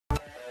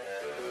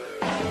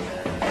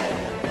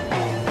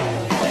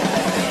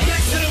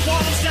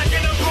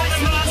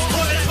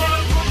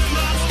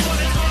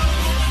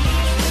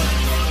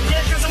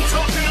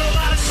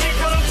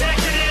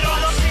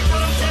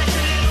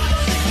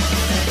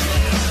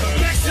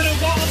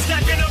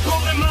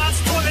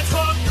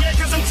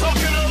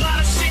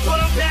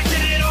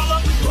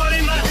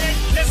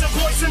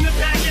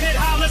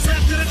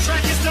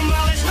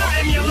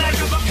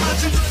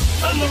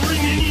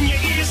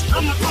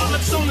I'm the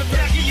polyps on the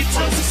back of your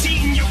tongue,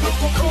 succeeding your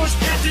vocal cords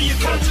after your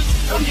conscience.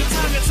 I'm your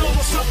time, it's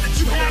almost up that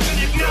you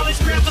haven't acknowledged.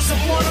 Grab for some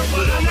water,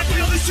 but I'm not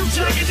feeling too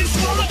jagged and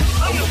swallow.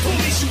 I'm the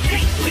police you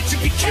hate, that you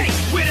became.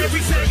 With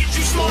every faggot you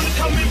slaughtered,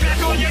 coming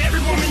back on you,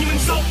 every woman you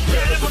insult.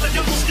 Better for the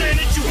double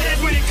standard you had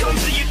when it comes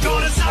to your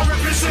daughters. I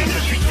represent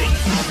everything.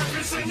 I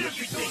represent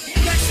everything.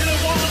 Next to the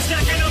wall,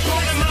 stacking up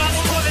all the minds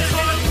for the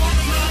heart.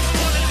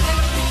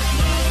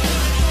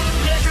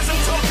 Yeah, cause I'm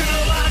talking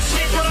a lot of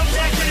shit, but I'm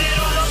backing it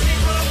all up.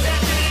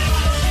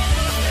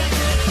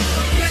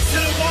 Next to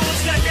the wall,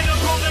 stacking up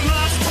all the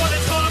minds for the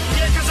top.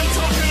 Yeah, cause I'm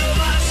talking a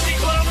lot of shit,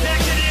 but I'm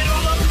backing it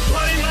all up.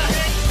 But in my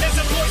head, there's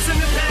a voice in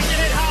the back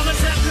and it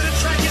hollers after the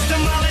track is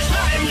demolished.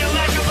 I am your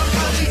lack of a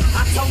conscience.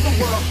 I told the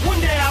world,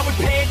 one day I would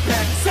pay it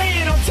back. Say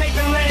it on tape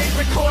and let it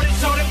record it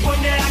so that one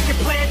day I can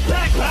play it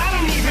back. But I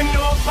don't even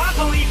know if I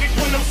believe it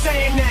when I'm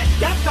saying that.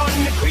 That's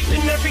starting to creep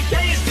in every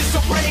day, it's just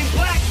so gray and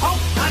black. Oh,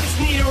 I just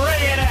need a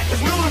ray of that.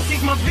 Cause no one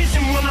sees my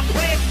vision when I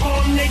play it for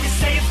them. They just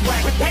say it's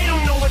whack, but they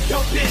don't know what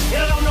dope is.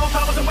 And I don't know if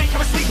I was awake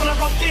or asleep when I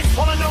wrote this.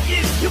 All I know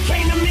is, you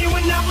came to me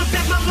when I was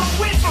at my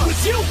lowest. It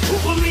was you who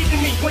believed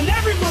in me when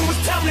everyone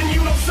was telling you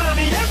don't sign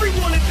me.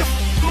 Everyone at the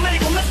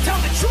label, let's tell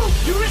the truth.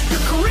 You risked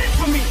your career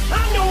for me,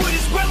 I know it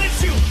as well as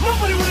you.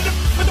 Nobody wanted to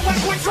with the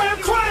white boy try,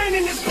 I'm crying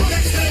in this book.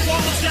 Next to the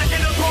wall,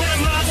 stacking up all the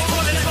minds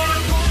for the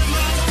heart.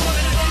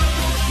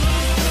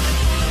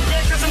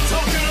 Yeah, cause I'm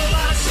talking a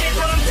lot of shit,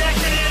 but I'm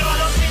backing it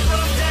all up.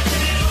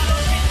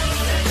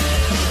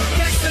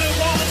 Next to the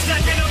wall,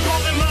 stacking up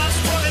all the minds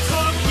for the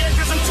heart. Yeah,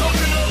 cause I'm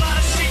talking a lot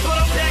of shit, but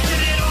I'm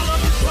backing it all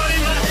up. But in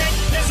my head,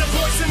 there's a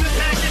voice in the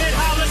back and it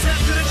hollers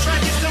after the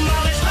track is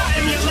demolished. I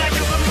am your lack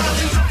of a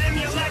conscience. I am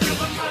your lack of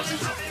a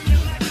conscience.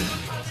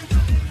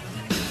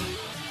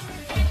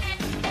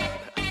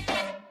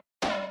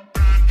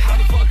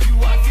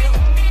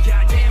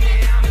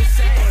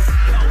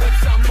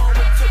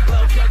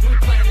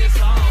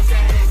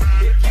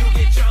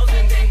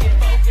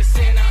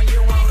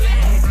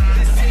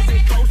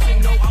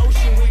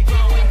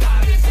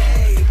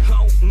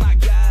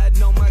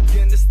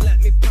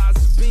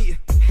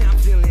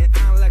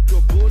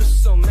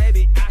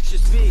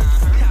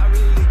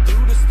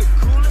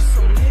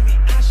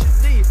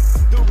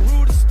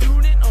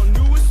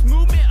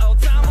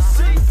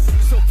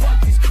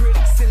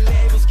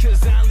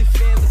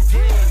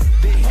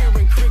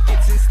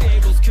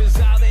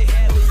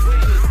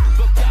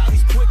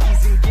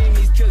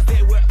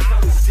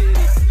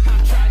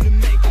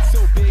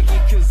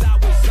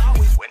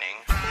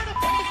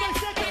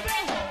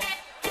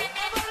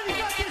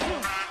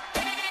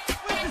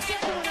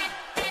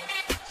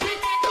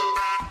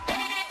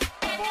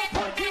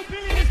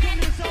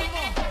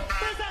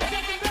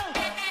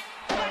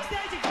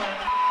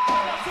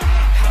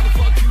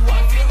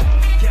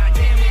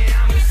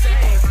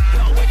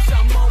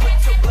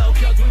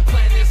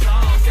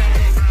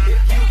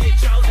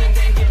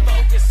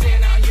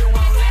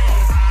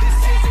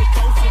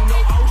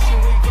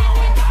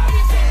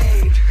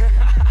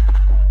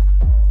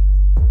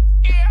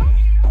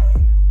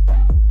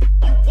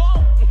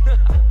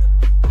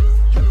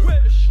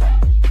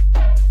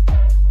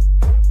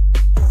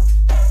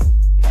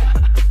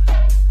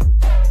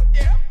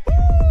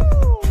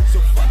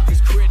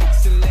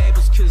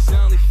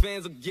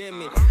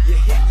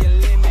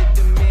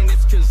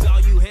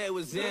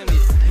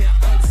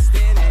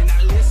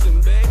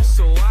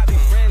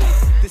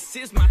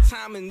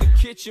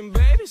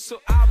 Baby,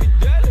 so I'll be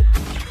deadly.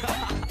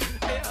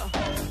 Yeah,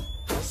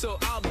 so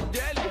I'll be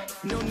deadly.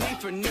 No need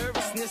for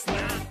nervousness,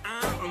 nah,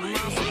 I'm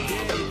so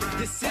deadly.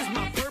 This is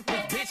my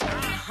purpose, bitch,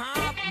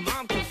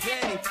 I'm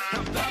confetti.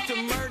 I'm about to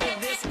murder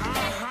this, How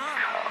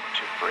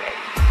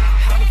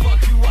the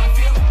fuck do I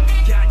feel?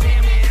 God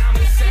damn it, I'm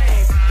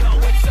insane. Yo,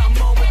 it's a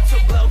moment to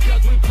blow,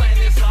 cause we plan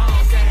this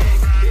all day.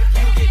 If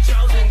you get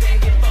chosen, then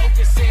get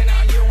focusing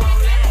on your own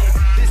lane.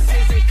 This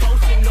isn't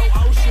coasting, no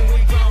ocean, we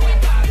growing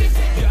by this.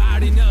 You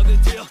already know the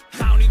deal. I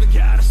don't even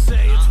gotta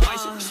say it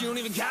twice. She don't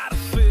even gotta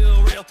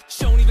feel real.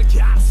 She don't even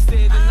gotta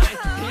stay the night.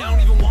 I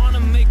don't even wanna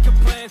make a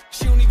plan.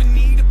 She don't even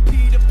need a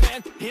Peter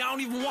Pan. I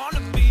don't even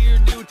wanna be your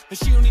dude. And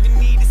she don't even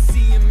need to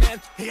see a man.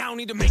 I don't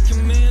need to make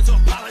amends or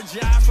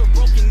apologize for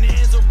broken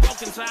ends or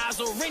broken ties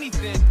or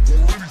anything.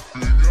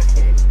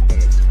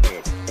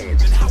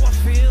 And how I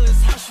feel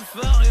is how she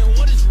felt, and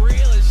what is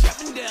real is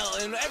Chippendale,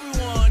 and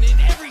everyone and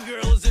every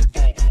girl is in.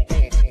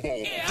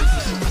 Yeah.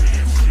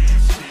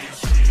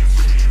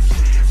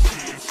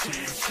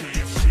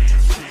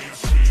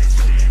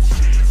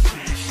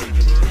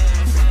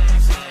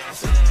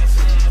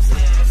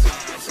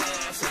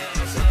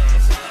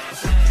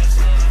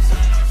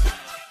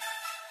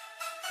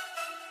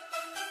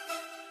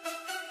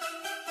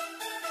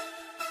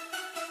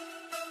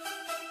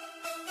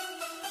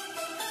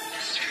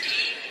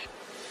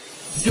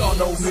 Y'all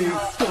know me,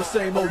 still the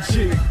same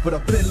OG, but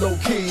I've been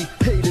low-key,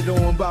 hated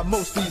on by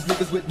most these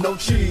niggas with no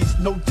cheese,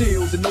 no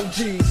deals and no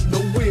G's, no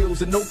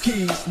wheels and no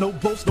keys, no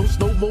boats, no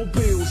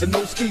snowmobiles and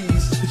no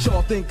skis. Did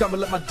y'all think I'ma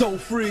let my dough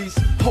freeze?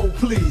 Ho,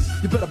 please,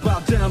 you better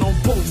bow down on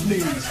both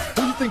knees.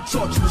 Who you think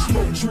taught you to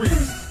smoke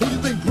trees? Who you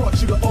think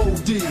brought you to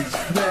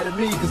ODs? Mad at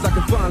me cause I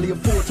can finally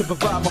afford to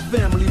provide my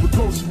family with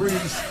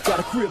groceries. Got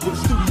a crib with a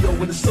studio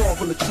and it's all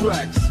full of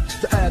tracks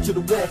to add to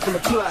the wall full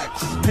of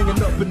plaques,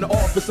 hanging up in the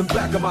office and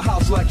back of my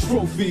house like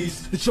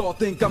trophies. Did y'all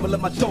think I'ma let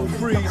my dough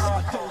freeze?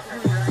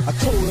 I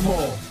told them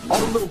all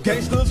the little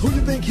gangsters, who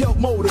you think helped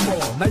mold them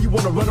all? Now you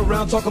wanna run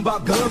around talking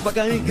about guns like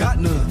I ain't got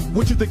none.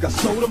 What you think I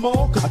sold them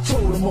all? Cause I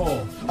told them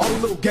all the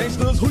little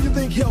gangsters, who you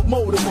think helped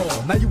mold them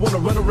all? Now you wanna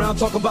run around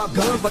talking about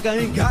guns like I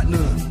ain't got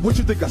none. What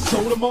you think I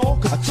sold them all?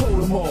 Cause I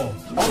told them all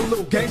the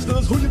little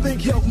gangsters, who you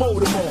think helped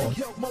mold them all?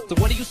 So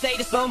what do you say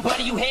to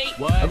somebody you hate?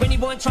 What? Or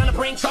anyone trying to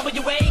bring trouble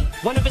your way?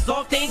 One of his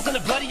off things gonna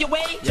bloody your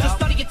way? Just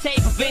study your tape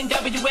of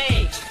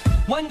NWA.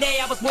 One day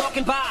I was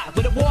walking by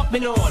with a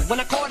Walkman on when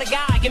I caught a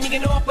guy, give me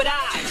an awkward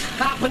eye.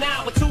 Hopping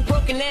out with 2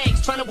 broken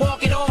legs, trying to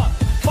walk it off.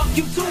 Fuck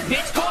you too,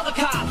 bitch, call the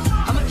cops.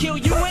 I'ma kill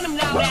you and them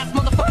loud ass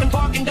motherfucking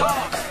barking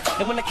dogs.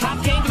 And when the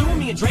cops came through,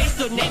 me and Dre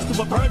stood next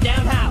to a burned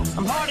down house.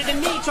 I'm harder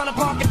than me trying to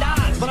park a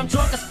Dodge, but I'm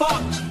drunk as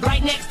fuck.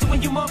 Right next to a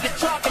humongous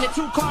truck in a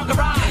 2-car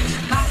garage.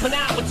 Hopping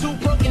out with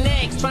 2 broken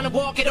legs, trying to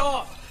walk it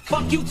off.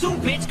 Fuck you too,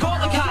 bitch, call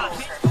the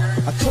cops.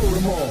 I told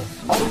them all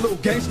the little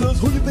gangsters,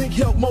 who you think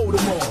helped mold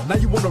them all? Now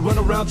you wanna run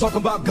around talking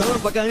about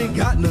guns like I ain't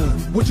got none.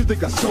 What you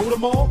think I sold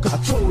them all? Cause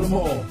I told them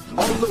all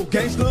the little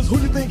gangsters, who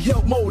you think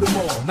helped mold them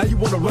all? Now you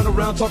wanna run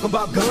around talking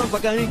about guns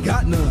like I ain't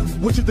got none.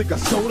 What you think I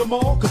sold them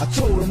all? Cause I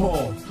told them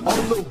all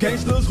the little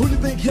gangsters, who you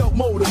think helped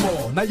mold them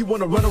all? Now you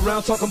wanna run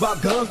around talking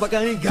about guns like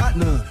I ain't got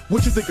none.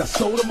 What you think I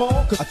sold them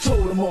all? Cause I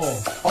told them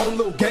all the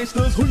little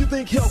gangsters, who you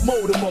think helped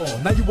mold them all?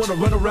 Now you wanna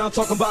run around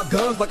talking about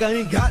guns like I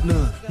ain't got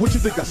none. What you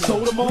think I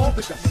sold them all?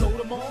 Think I sold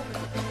them all?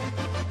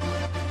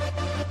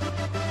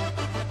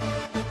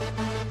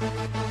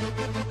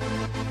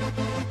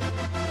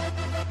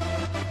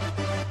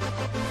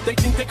 They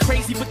think they're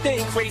crazy, but they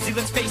ain't crazy,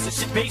 let's face it.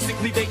 Shit,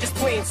 basically, they just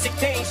playing sick.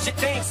 They ain't shit,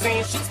 they ain't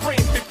saying shit. Spraying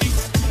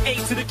 50 A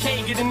to the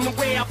K, get in the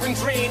way. I bring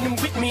Dre and them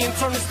with me and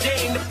turn this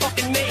day into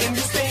fucking May. And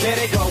there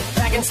they go,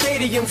 back in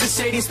stadiums, the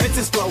shady spits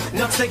his flow.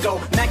 Nuts they go,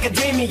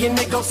 macadamia,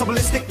 they go so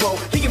ballistic, bro.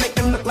 He can make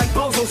them look like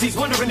bozos. He's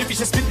wondering if he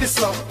should spit this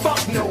slow. Fuck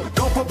no,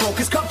 go for broke,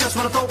 his cup just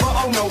runneth over,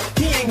 oh no.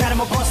 He ain't had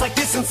him a bust like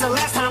this since the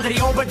last time that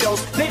he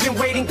overdosed. They've been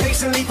waiting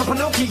patiently for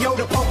Pinocchio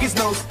to poke his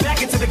nose.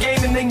 Back into the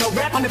game and they know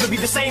rap will never be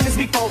the same as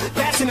before.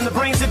 Bashing in the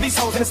brains of these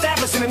hoes and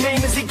establishing a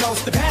name as he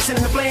goes. The passion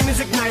and the flame is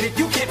ignited,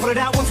 you can't put it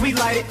out once we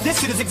light it. This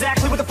shit is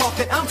exactly what the fuck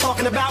that I'm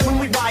talking about when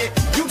we buy it.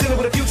 You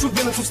dealing with a few true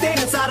villains who stand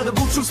inside of the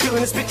boot, true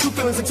skillin' and spit true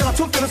feelings until our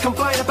true feelings come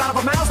flying up out of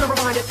our mouths, never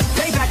mind it.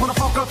 Payback,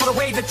 motherfucker, for the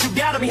way that you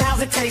gotta be,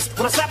 how's it taste?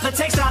 When I slap the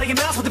taste out of your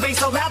mouth with the bass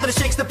so loud that it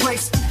shakes the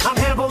place. I'm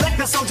Hannibal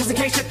Lecter, so just in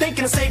case you're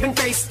thinking of saving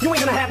face, you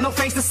ain't gonna have no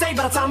face to say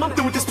by the time I'm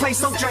through with this place,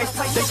 so Dre.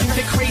 They think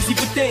they're crazy,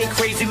 but they ain't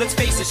crazy, let's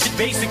face it. Shit,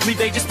 basically,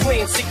 they just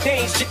playing sick.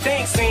 They ain't shit,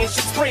 they ain't saying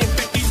shit. Spraying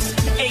 50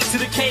 A to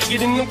the K,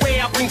 get in the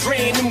way. I bring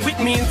Dre and them with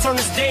me and turn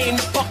this day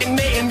into fucking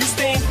May. And this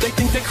thing, they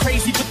think they're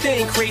crazy, but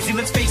they ain't crazy,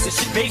 let's face it.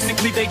 Shit,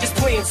 basically, they just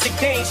playing sick.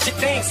 They ain't shit,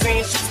 they ain't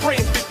saying shit.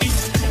 Spraying 50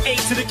 A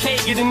to the K,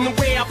 get in the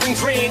way. I bring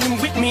Dre and them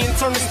with me and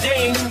turn this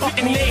day into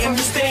fucking May. And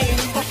this thing,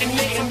 fucking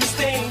May. And this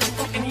thing,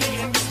 fucking May.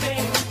 And this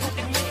thing,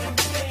 fucking May. And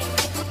this thing.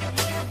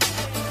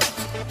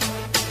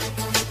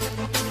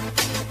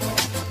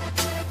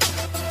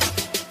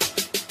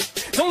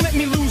 Don't let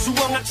me lose you,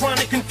 I'm not trying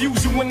to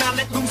confuse you. When I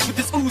let loose with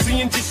this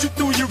Uzi and just shoot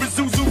through your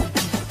Isuzu,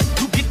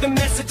 you get the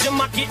message,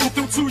 am I getting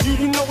through to you?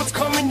 You know what's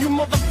coming, you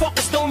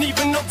motherfuckers don't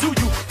even know, do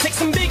you? Take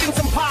some big and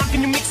some pop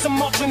and you mix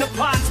them up in a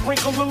pot.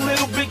 Sprinkle a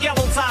little big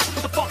yellow top.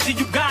 What the fuck do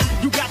you got?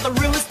 You got the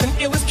realest and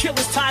illest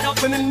killers tied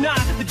up in a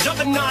knot. The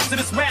juggernauts of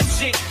this rap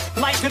shit,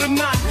 like it or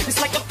not.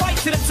 It's like a fight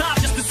to the top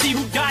just to see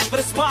who died for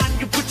the spot.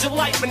 You put your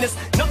life in this,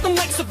 nothing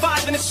like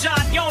surviving a shot.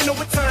 Y'all know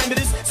what time it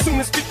is, soon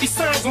as 50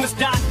 signs on this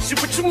dot.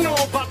 Shit, what you know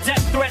about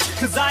death threat,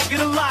 cause I get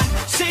a lot.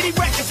 Shady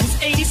Records was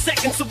 80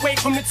 seconds away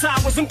from the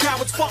towers. Them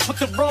cowards fought with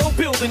the wrong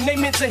building, they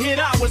meant to hit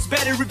ours.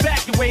 Better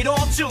evacuate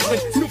all children,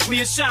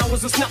 nuclear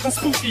showers, it's nothing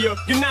spookier.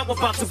 You're now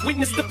about to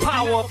witness the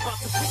power.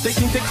 They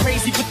think they're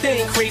crazy, but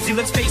they ain't crazy,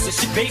 let's face it.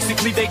 Shit,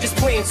 basically, they just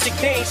playing sick.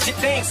 They ain't shit,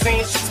 they ain't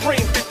saying shit.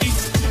 Spraying 50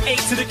 A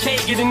to the K,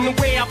 get in the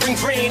way. I bring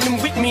Dre and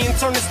them with me and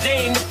turn this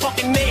day into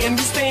fucking May. And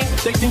this thing,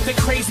 they think they're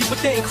crazy, but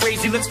they ain't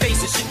crazy, let's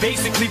face it. Shit,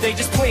 basically, they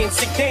just playing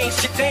sick. They ain't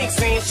shit, they ain't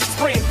saying shit.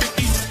 Spraying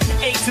 50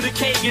 A to the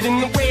K, get in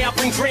the way. I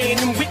bring Dre and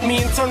them with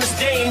me and turn this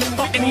day into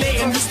fucking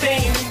May. And this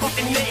thing,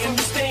 fucking May. And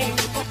this thing,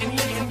 fucking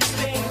May. And this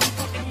thing,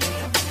 fucking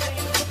May. And this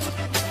thing.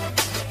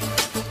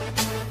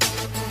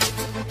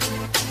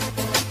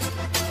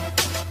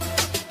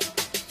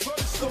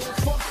 First, so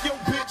fuck your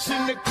bitch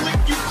in the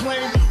clique you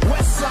claim.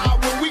 West side,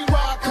 when we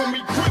ride, come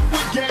equipped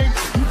with game.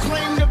 You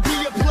claim to be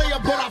a player,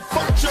 but I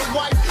fucked your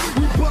wife.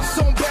 We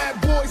bust on bad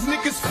boys,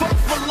 niggas fuck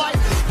for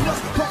life. Plus,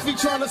 Puffy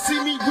tryna see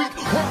me weak,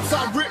 hearts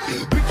I rip.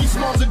 Biggie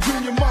Smalls and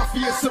Junior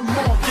Mafia, some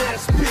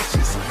mark-ass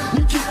bitches.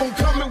 We keep on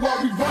coming while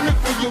we running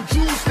for your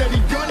jewels. Steady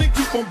gunning,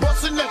 keep on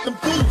busting at them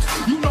fools.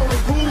 You know the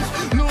rules.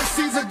 Little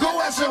Caesar,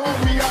 go ask your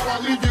homie how I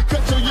leave you.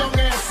 Cut your young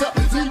ass up,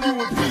 leave you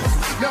in peace.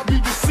 Now be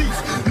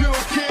deceased.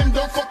 Lil' Kim,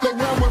 don't fuck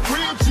around with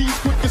real G's.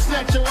 Quick to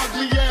snatch your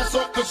ugly ass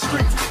off the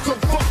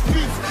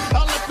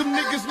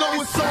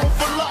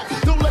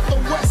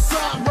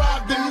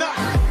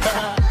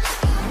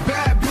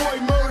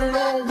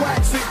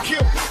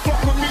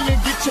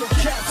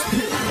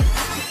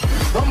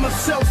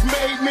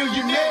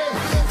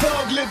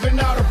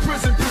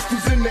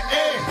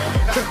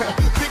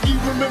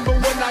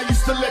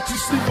let you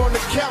sleep on the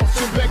couch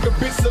and beg a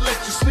bitch to let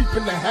you sleep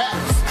in the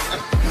house.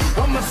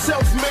 I'm a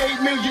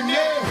self-made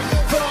millionaire,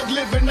 thug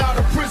living out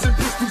of prison,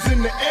 pistols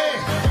in the air.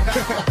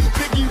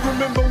 Biggie,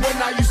 remember when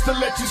I used to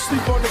let you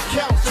sleep on the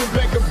couch and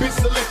beg a bitch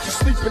to let you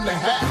sleep in the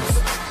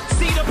house?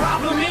 See, the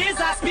problem is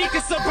I speak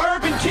of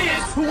suburban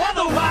kids who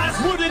otherwise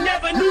would've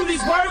never knew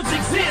these words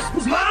exist.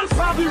 Whose moms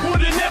probably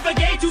would've never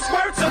gave you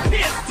squirts of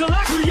piss till I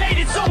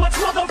created so much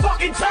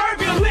motherfucking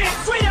turbulence.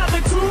 Straight out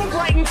the tube,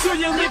 right into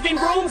your living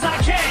rooms I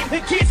came.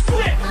 The kids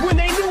flipped when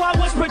they knew I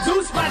was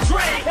produced by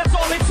Dre. That's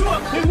all it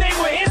took, and they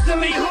were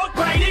instantly hooked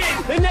right in.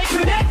 And they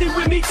connected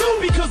with me too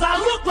because I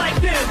look like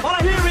them. All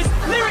I hear is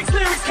lyrics,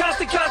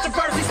 constant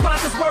controversy.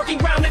 Sponsors working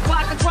round the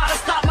clock to try to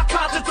stop my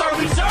concerts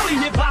early.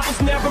 Hip-hop was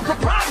never a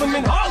problem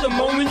in Harlem,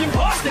 only in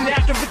Boston.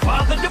 After the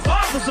father, the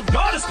fathers of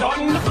God are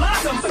starting to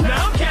blossom. So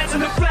now I'm catching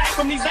the flack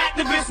from these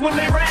activists when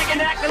they rag and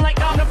acting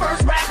like I'm the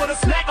first rapper to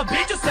smack a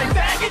bitch or say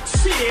faggot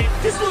shit.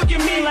 Just look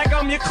at me like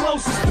I'm your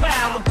closest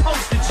pal, a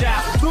poster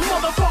child, the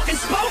motherfucking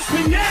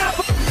spokesman now.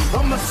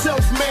 I'm a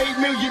self-made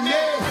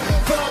millionaire,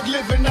 thug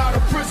living out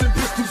of prison,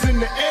 pistols in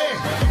the air.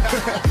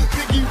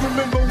 Biggie,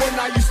 remember when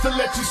I used to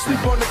let you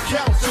sleep on the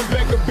couch and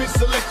beg a bitch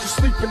to let you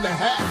sleep in the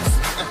house?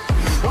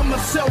 I'm a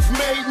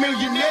self-made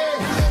millionaire,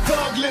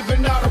 thug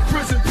living out of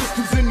prison,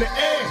 pistols in the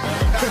air.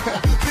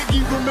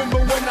 Biggie, remember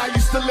when I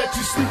used to let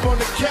you sleep on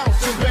the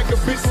couch and beg a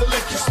bitch to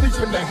let you sleep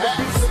in the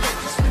house?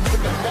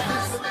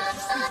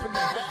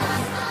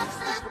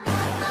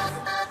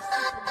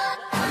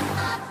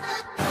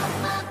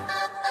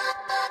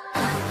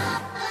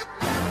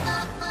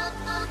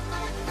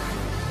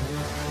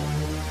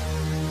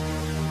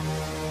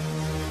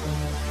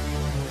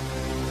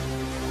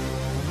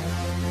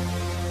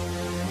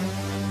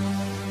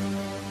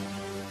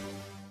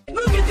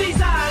 Look at these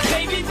eyes,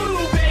 baby blue,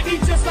 baby,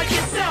 just like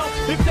yourself.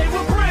 If they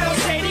were brown,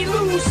 shady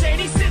lose,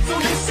 shady sits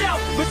on the shelf.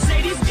 But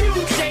shady's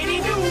cute, shady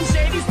new,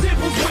 shady's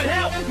dimples would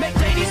help make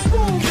ladies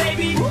swoon,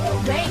 baby.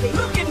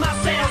 Look at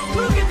myself,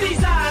 look at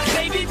these eyes,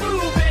 baby blue,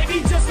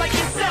 baby, just like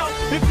yourself.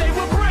 If they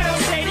were brown,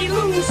 shady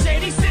lose,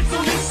 shady sits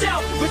on the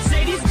shelf. But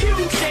shady's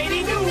cute,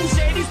 shady new,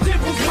 shady's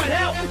dimples would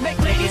help make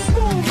ladies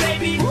swoon,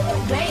 baby.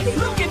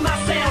 Look at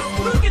myself,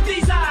 look at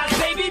these eyes,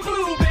 baby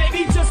blue,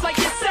 baby, just like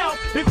yourself.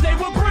 If they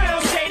were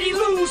brown, shady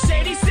lose,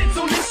 shady sits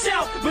on the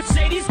shelf. But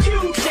shady's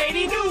cute,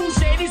 shady new,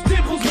 shady's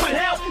dimples would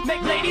help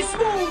make ladies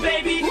swoon,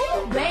 baby.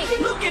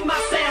 Look at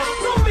myself,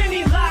 so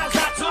many lives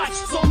I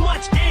touched, so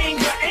much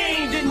anger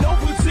aimed in no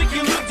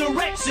particular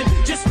direction.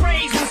 Just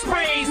sprays and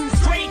sprays,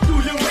 straight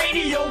through your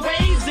radio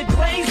waves. It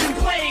plays and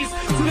plays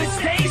till it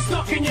stays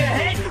stuck in your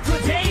head for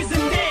days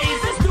and days.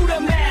 Let's do the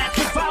math.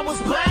 If I was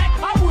black,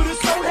 I would've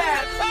so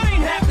had. I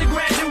ain't have to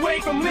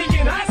graduate from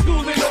Lincoln High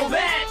School to know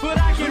that. But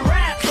I can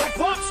rap, so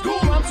fuck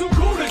school, I'm too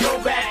cool to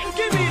go back.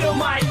 Give me the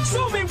mic,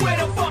 show me where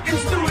the fucking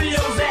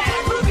studio's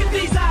at. Look at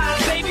these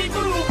eyes, baby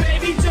blue,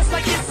 baby, just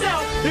like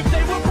yourself. If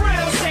they were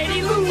brown,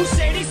 shady lose,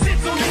 shady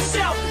sits on the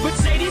shelf. But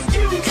shady's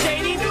cute,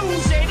 shady new,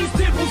 shady's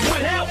dimples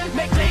would help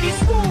make ladies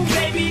swoon,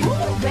 baby.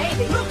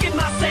 Look at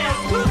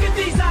myself, look at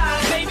these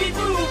eyes, baby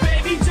blue,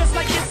 baby, just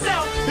like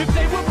yourself. If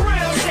they were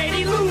brown,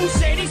 shady lose,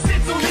 shady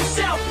sits on the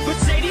shelf. But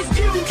shady's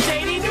cute,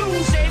 shady new,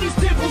 shady's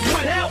dimples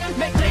would help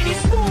make ladies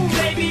swoon,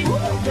 baby.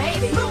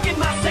 Look at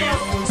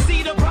myself.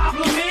 See, the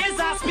problem is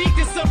I speak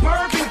to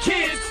suburban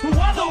kids who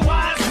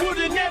otherwise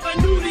would've never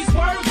knew these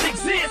words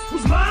exist.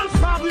 Whose moms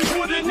probably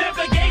would've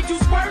never gave you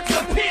squirts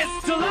of piss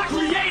till I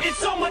created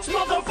so much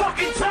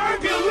motherfucking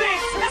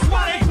turbulence. That's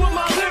why they put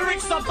my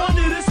lyrics up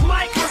under this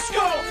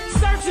microscope,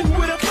 searching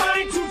with a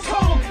fine-tooth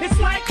comb. It's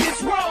like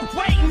this rope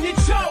waiting to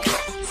choke,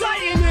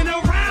 tightening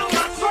around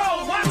my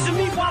throat, watching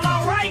me while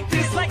I write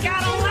this like I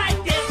don't like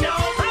this. No,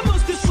 I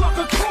must have struck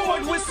a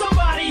chord with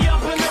somebody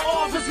up in the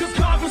office, cause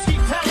Congress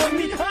keep telling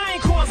me I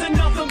ain't causing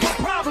nothing but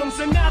problems.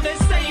 And now they're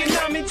saying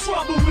I'm in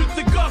trouble with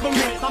the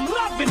government. I'm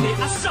loving it,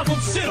 I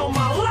shoveled shit on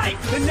my life,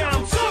 and now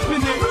I'm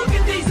jumping it. Look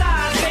at these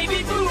eyes,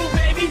 baby blue,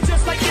 baby,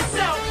 just like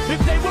yourself. If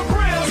they were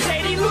brown,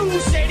 shady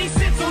lose, shady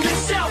sits on the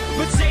shelf.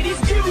 But shady's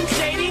cute,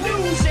 shady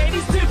new,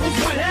 shady's dimples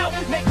would help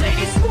make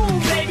ladies swoon,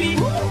 baby.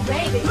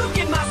 Look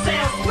at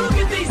myself, look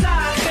at these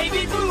eyes,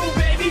 baby blue,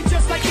 baby,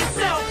 just like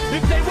yourself.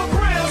 If they were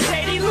brown,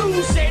 shady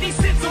lose, shady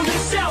sits on the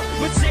shelf.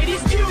 But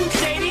shady's cute,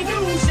 shady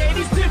new,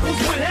 shady's dimples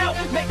would help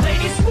make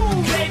ladies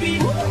swoon, baby.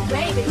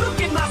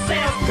 Look at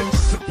myself.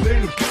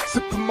 Discipline,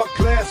 sipping my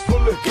glass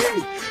full of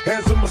Henny.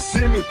 Hands on my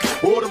semi,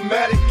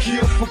 automatic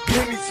kill for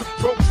pennies.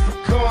 Approach for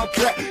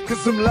contact,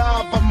 cause I'm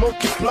live, I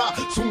multiply.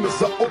 Soon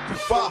as I open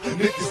fire,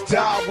 niggas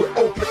die with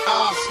open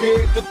eyes.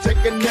 Scared to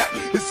take a nap,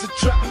 it's a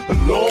trap. A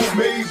long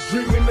maze,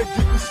 dreaming of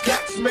getting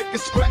stacks, making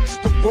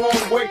scratch the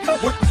wrong way.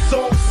 What the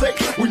song say?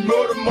 We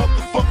murder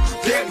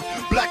motherfuckers daily.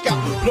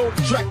 Blackout, blow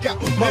the track out.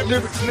 My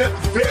lyrics never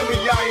fail me.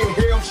 I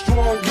inhale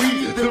strong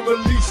weed, then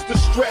release the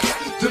stress.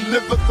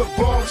 Deliver the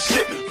bomb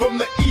shit from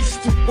the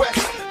east to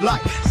west.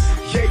 Like,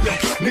 yeah,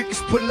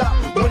 niggas pull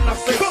out when I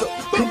say so.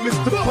 Commits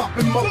to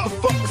popping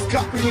motherfuckers,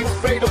 copying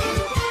fatal.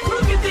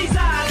 Look at these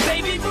eyes,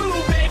 baby blue,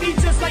 baby,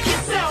 just like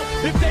yourself.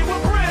 If they were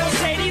brown,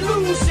 shady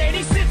lose,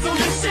 shady sits on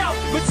the shelf.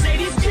 But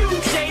shady's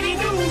cute, shady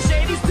new,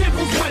 shady's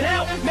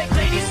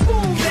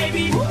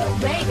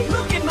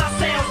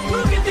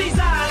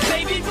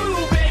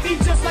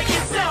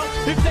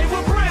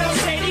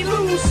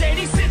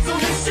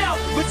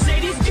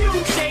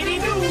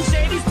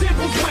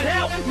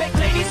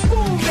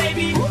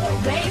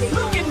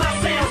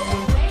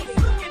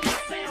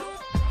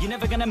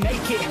never gonna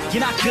make it.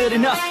 You're not good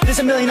enough.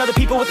 There's a million other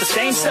people with the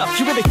same stuff.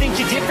 You really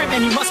think you're different? Man,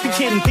 you must be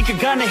kidding. Think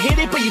you're gonna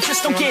hit it, but you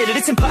just don't get it.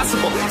 It's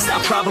impossible. It's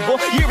not probable.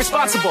 You're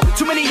irresponsible.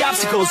 Too many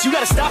obstacles. You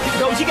gotta stop it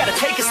though. You gotta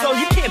take it slow.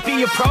 You can't be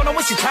a pro. Don't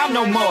waste your time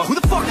no more. Who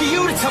the fuck are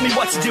you to tell me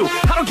what to do?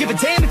 I don't give a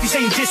damn if you say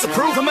you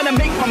disapprove. I'm gonna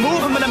make my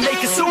move. I'm gonna make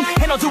it soon.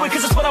 And I'll do it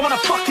cause it's what I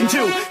wanna fucking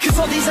do. Cause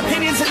all these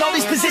opinions and all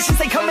these positions,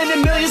 they come in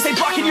millions. They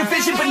blocking your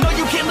vision. But no,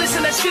 you can't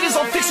listen. That shit is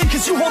all fiction.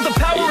 Cause you hold the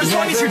power as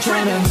long as you're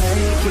dreaming.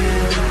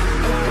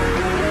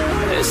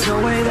 There's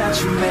no way that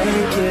you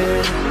make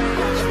it.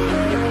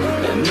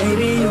 And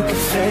maybe you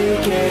can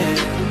fake it,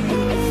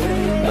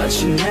 but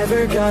you're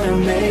never gonna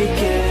make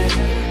it.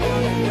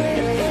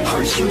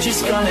 Aren't you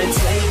just gonna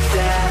take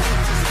that?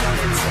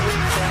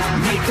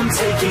 Make them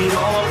take it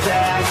all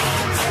back.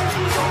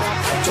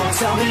 Don't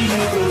tell me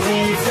you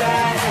believe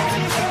that.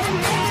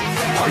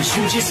 Aren't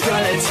you just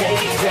gonna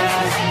take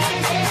that?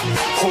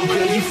 Or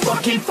will you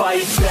fucking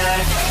fight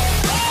back?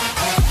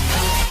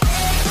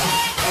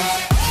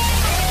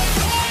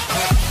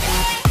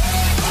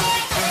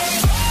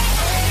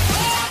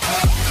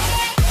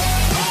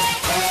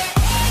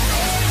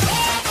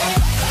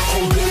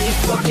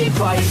 Fucking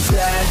fight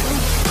back.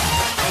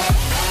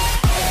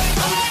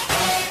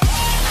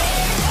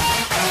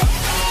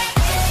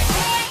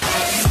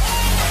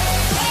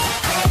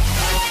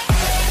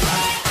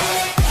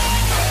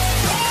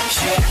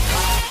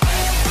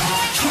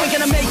 You ain't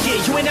gonna make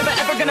it. You ain't never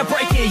ever gonna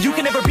break it. You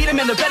can never beat them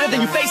and they're better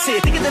than you face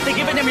it. Thinking that they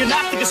give a damn, you're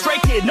not thinking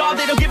straight, kid. No,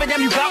 they don't give a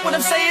damn, you got what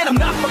I'm saying? I'm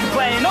not fucking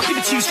playing. I'll give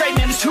it to you straight,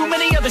 man. There's too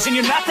many others and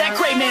you're not that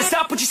great, man.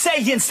 Stop what you're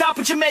saying, stop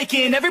what you're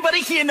making.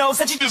 Everybody here knows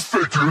that you just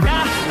faking.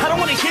 Nah, I don't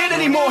wanna hear it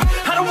anymore.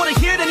 I don't wanna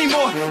hear it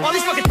anymore. All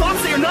these fucking thoughts,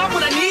 they are not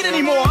what I need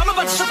anymore. I'm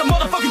about to shut the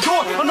motherfucking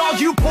door on all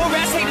you poor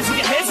ass haters with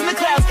your heads in the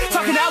clouds.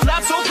 Talking out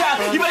loud so proud.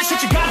 You better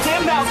shut your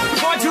goddamn mouth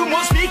before I do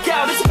more speak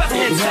out. It's about to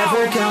head south.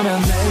 You're never gonna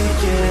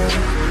make it.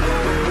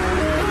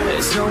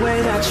 There's no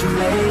way that you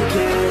make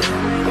it.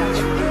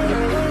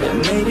 And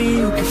maybe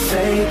you can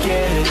fake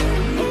it,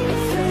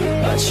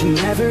 but you're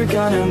never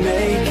gonna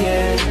make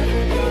it.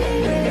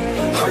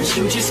 Aren't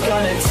you just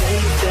gonna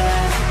take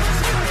that?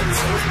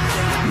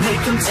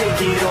 Make them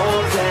take it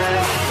all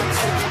back.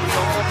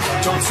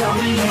 Don't tell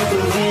me you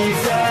believe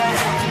that.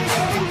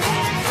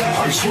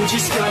 Aren't you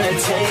just gonna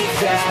take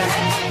that?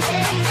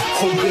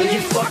 Or will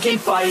you fucking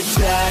fight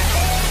back?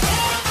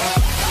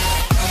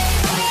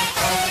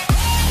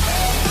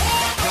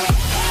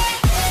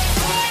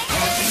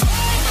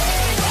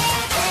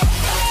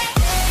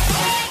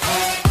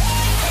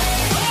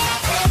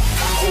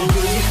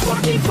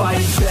 Fucking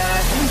fight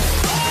back.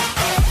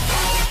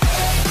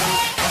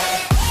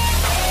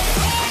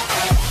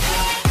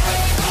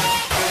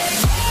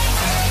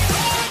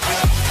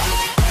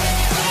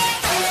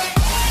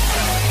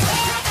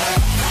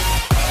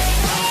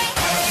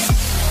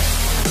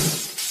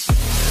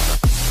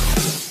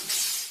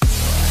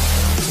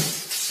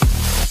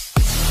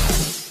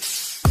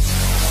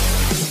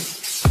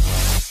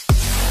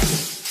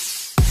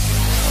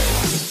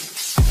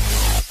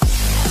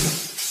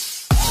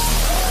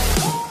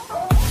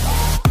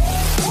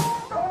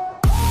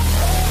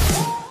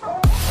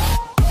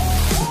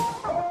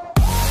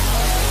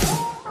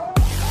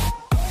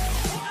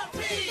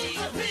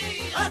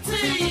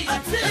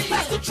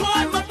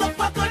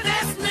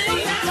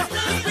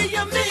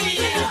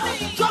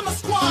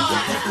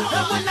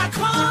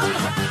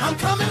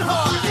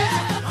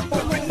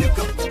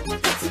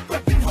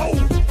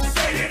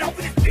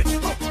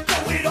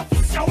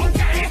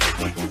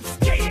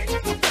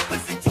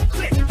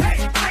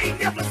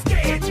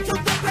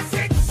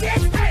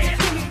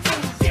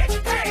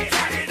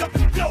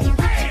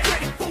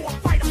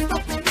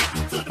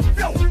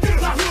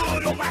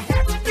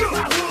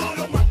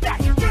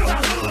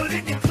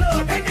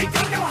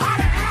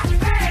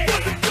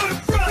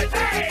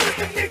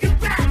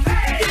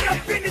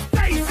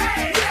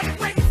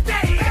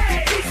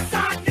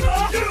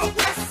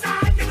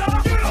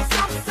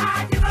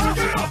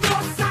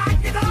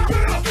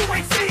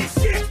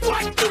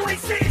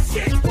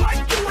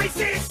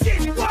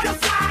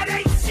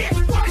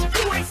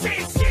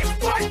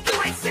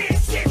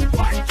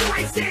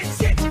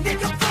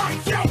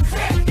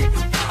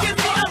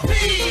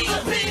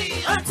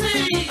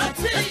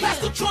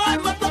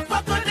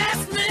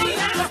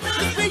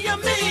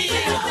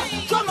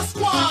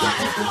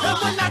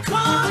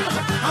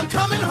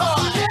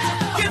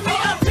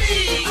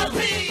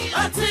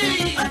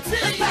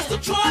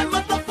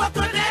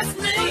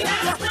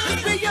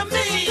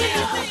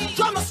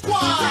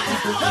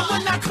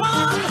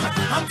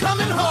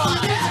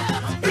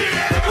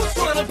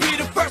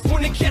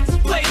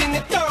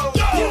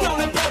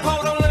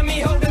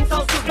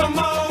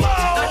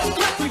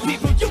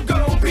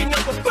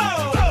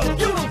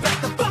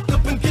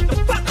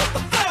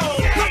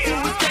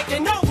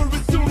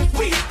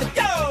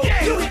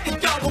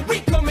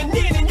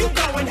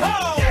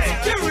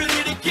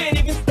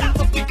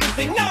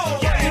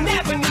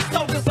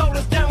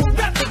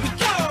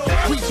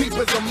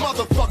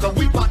 Motherfucker,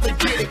 we bout to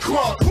get it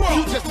crunk.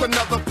 You just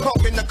another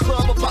punk in the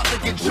club about to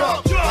get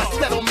drunk. I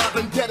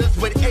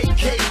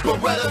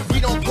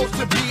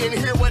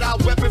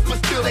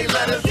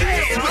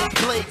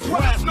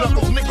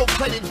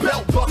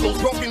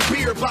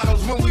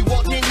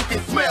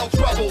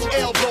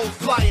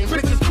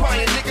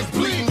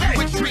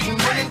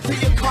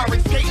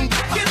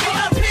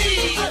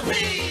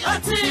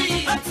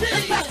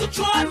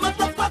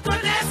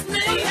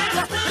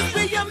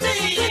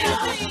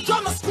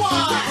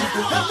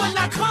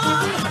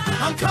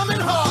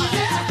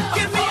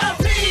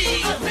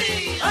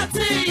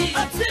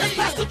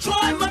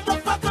Detroit,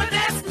 motherfucker,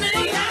 that's me.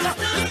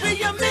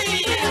 Be a me,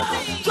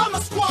 drummer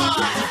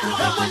squad.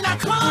 And when I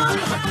come,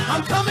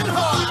 I'm coming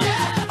hard.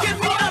 Give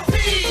me a P,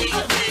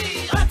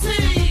 a T.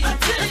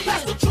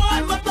 That's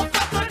Detroit,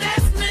 motherfucker,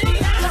 that's me.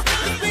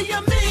 Be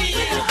a me,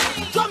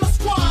 drummer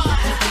squad.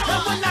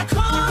 And when I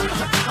come,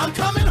 I'm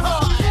coming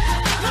hard.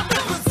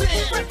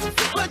 Represent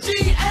for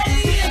GA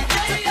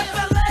to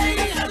FLA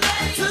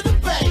to the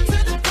Bay.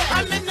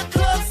 I'm in the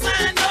club,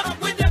 sign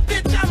up with that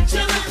bitch, I'm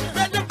chillin'.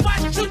 Better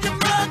watch you, your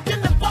mug,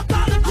 and the fuck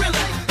out of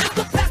grillin'. It's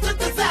the past of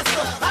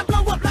disaster, I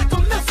blow up like a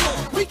missile.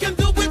 We can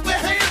do it with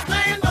hands,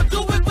 man, or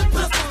do it with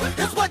pistols.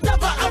 It's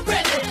whatever, I'm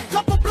ready.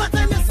 Couple blunts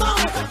in this song.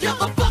 Give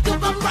a fuck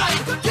if I'm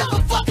right, give a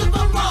fuck if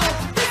I'm wrong.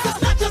 This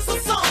is not just a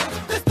song,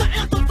 this the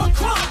anthem for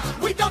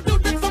crunk. We don't do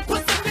this for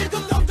pussy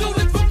niggas, don't do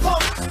it for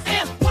punk.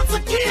 And once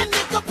again,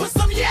 nigga, put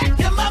some yak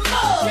in my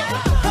mug,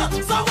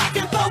 so I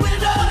can throw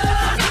it up.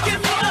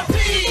 Give me a P,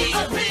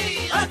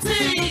 a T.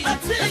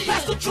 It's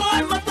past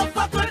Detroit,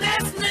 motherfucker,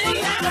 that's me.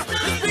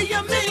 Be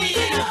a me,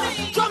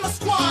 drummer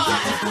squad.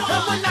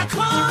 And when I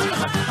come,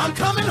 I'm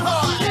coming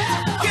hard.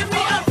 Give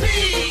me a P,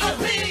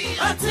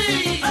 a T.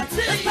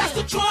 It's past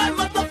Detroit,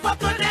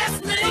 motherfucker, that's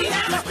me.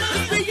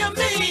 Be a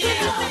me,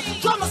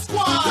 drummer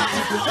squad.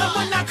 And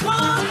when I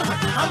come,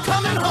 I'm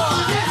coming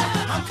hard.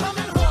 I'm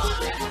coming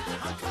hard.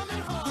 I'm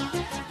coming hard.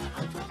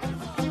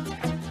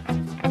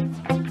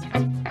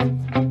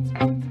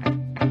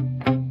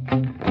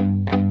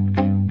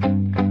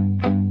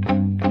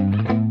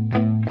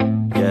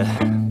 Yeah,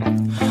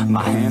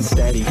 my hands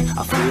steady,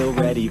 I feel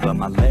ready, but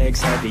my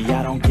legs heavy,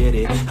 I don't get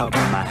it. How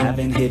come I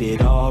haven't hit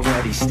it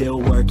already? Still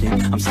working,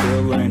 I'm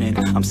still learning,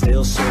 I'm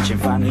still searching,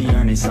 finally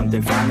earning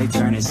something, finally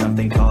turning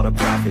something called a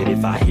profit.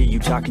 If I hear you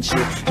talking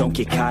shit, don't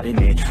get caught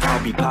in it.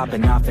 I'll be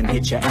popping off and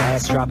hit your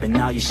ass, dropping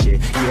all your shit.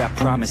 Yeah, I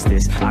promise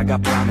this, I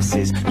got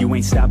promises, you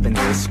ain't stopping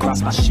this.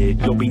 Cross my shit,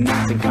 you'll be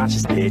knocked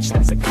unconscious, bitch.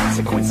 That's a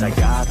consequence, I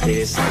got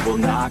this, I will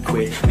not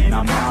quit. Man,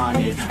 I'm on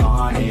it,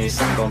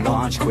 honest, I'm gon'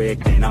 launch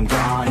quick, then I'm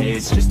gone.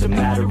 It's just a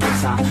matter of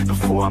time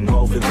before I'm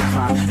over the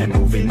climb and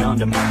moving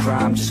under my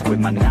prime. Just quit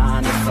my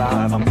 9 to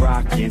 5, I'm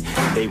rocking,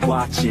 and they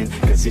watching,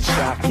 cause it's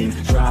shocking.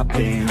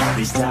 Dropping all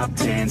these top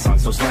 10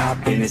 songs, so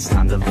stopping. It's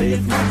time to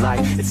live my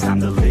life, it's time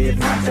to live,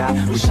 not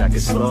die. Wish I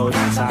could slow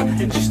down time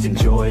and just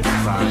enjoy the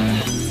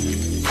climb.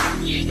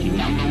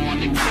 And I'm the one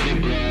to get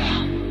it, bro.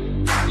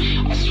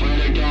 I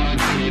swear to God,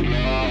 I get it,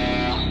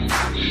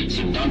 bro.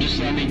 So don't just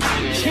let me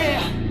get it.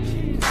 Yeah,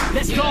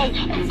 let's go.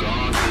 I'm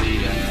gonna get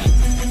it,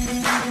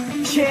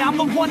 yeah. Yeah, I'm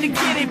the one to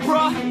get it,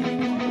 bro.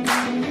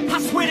 I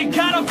swear to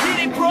God, I'll get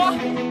it, bro.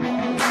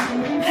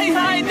 Hey,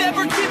 I ain't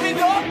never giving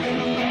up.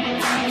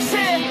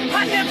 Yeah,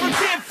 I never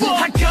give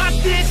up. I got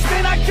this,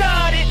 man, I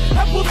got it.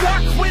 I will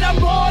not quit,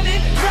 I'm on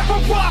it. Never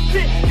rock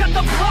it. Got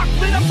the block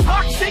lit, I'm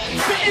toxic.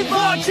 Spitting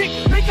logic,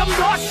 make them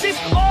nauseous.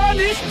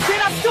 Honest,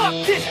 then I suck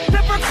this.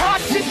 Never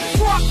cautious,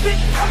 drop it.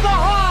 I'm the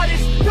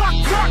hardest. Knock,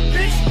 knock,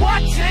 bitch,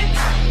 watch it.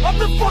 I'm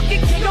the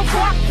fucking king of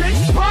rock, bitch.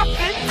 Pop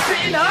it,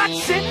 spitting hot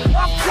shit.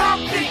 I'm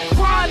dropping,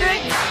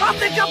 chronic. I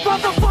think I'm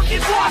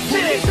motherfucking lost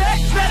it.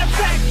 Matter of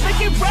fact,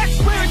 making racks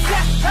where it's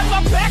at. Have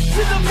my back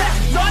to the max.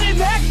 Not in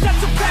max,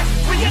 that's a fact.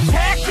 We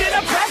attack in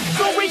a back.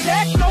 No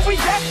react, no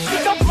react.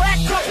 Think I'm black,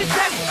 off his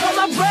back. While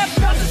I'm rap,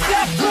 not the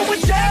step.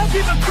 Going down,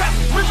 give a crap.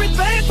 We're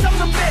advanced, I'm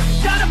the man.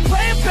 Got a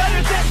plan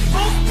better than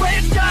most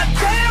plans.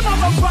 Goddamn,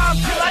 I'm a bomb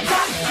till I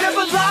die.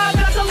 Never lie,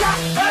 that's a lie.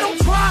 I don't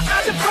try, I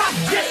defy.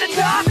 Yes and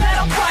not, that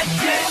I'm right,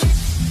 yeah.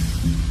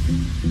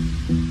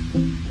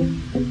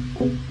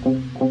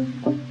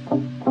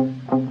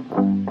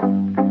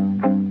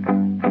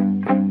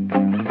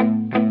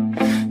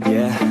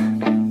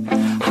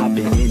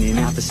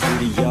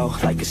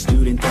 Like a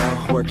student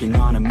though, working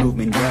on a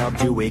movement, yeah, I'll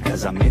do it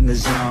cause I'm in the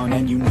zone.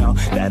 And you know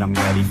that I'm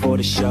ready for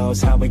the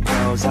shows. How it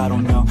goes, I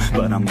don't know,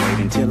 but I'm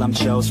waiting till I'm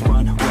chose.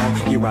 Front row,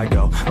 here I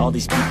go. All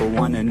these people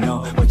wanna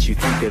know what you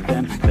think of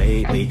them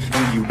lately. Do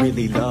you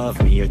really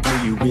love me or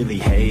do you really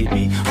hate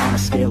me? On a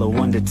scale of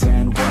 1 to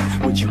 10,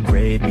 what would you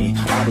grade me?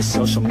 All this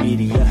social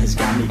media has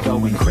got me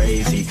going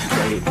crazy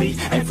lately.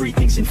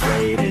 Everything's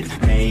inflated,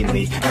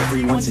 mainly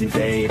everyone's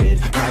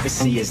invaded.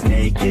 Privacy is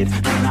naked,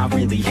 man, I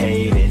really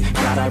hate it.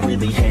 God, I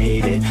really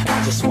hate it.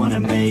 I just wanna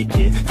make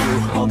it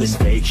through all this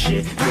fake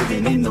shit.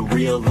 Living in the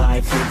real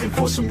life, living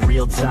for some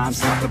real times.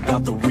 Talk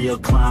about the real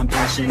climb,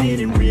 passionate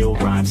in real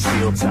rhymes.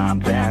 Steal time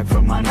back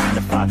from my 9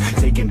 to 5,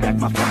 taking back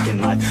my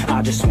fucking life.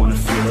 I just wanna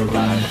feel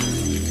alive.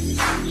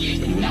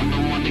 And I'm the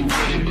one to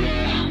get it, bro.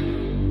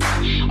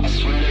 I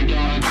swear to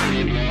God, I get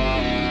it,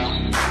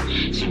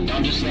 bro. So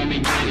don't just let me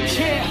get it.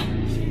 Yeah,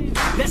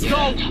 let's go.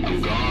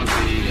 I'm gonna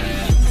get it,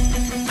 yeah.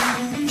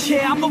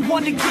 Yeah, I'm the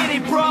one to get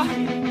it, bro.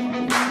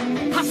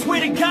 I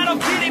swear to God, I'll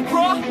get it,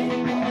 bro.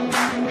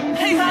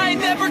 Hey, I ain't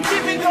never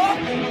giving up.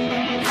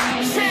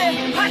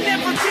 Yeah, I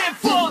never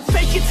give up.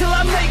 Fake it till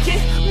I make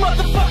it.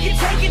 Motherfucking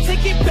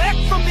take it back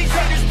from these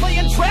haters.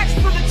 Playing tracks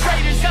for the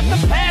traitors. Got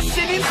the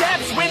passion in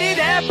depths when it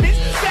happens.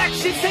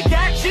 Factions take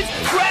actions.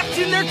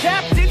 Drafting their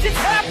captains, it's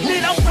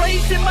happening. I'm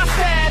raising my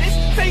status.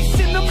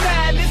 facing the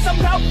madness. I'm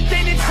out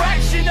gaining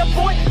traction,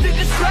 avoid the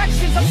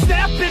distractions. I'm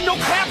snapping, no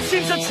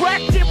captions,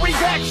 attracting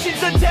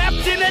reactions,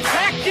 adapting,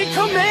 attacking,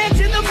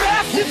 commanding the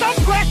masses. I'm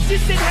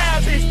practicing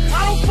habits, I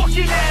don't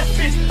fucking ask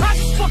it, I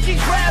just fucking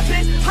grab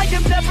it. I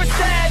am never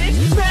static,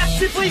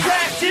 massively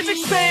active,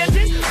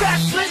 expanding,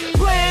 backslid,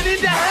 planning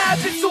to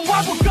have it. So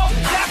I will go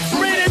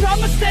after it, and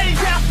I'ma stay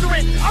after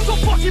it. I'm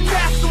gonna fucking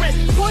master it,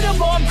 put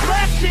them on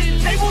blast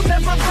it. They will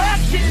never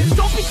last it,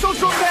 don't be so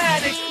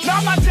dramatic.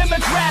 Not my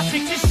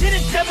demographic, this shit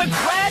is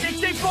democratic.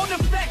 They won't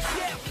affect,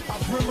 yeah.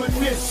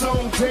 Reminisce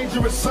on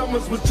dangerous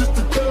summers, was just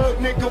a thug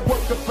nigga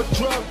working for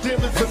drug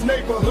dealers in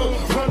neighborhood.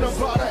 Running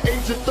by the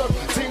age of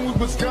 13, we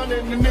was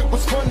gunning, and it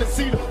was fun to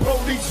see the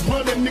police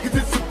running. Niggas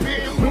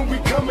disappear when we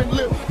come and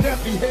live.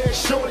 Nappy head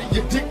shorty,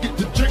 addicted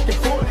to drinking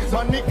 40s.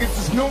 My niggas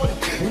is naughty,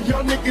 and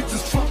y'all niggas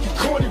is fucking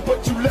corny.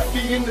 But you left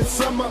me in the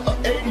summer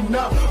of '89,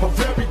 a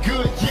very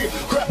good year.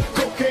 Crack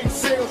cocaine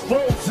sales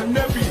rolls in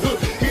every hood.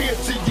 Here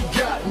till you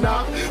got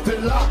knocked, the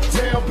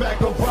lockdown,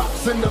 bag of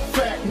rocks in the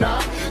fact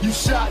now. You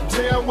shot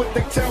down, what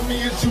they tell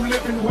me is you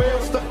living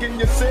well, stuck in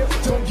your cell,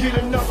 don't get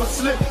another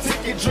slip,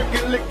 ticket,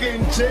 drinking liquor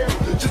in jail,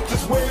 just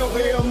as well,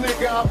 hell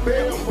nigga, I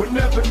bail,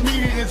 whenever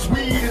needed is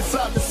weed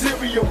inside the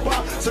cereal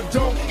box, so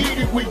don't eat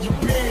it where you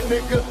been,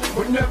 nigga,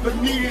 whenever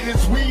needed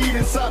is weed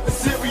inside the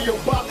cereal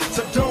box,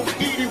 so don't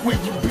eat it where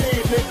you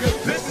been,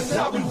 nigga, this is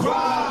how we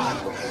ride,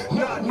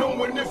 not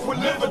knowing if we'll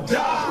live or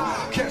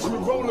die, catch me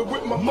rolling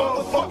with my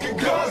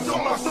motherfucking guns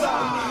on my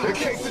side, in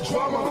case of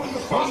drama,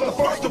 I'm the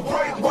first to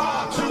break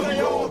wild till they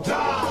all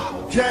die.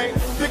 Gang,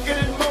 thicker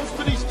than most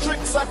of these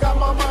tricks. I got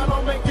my mind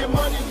on making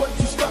money, but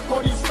you stuck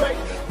on these fake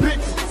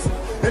bitches.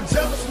 And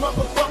jealous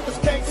motherfuckers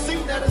can't see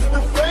that it's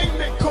the fame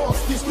that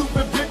costs. These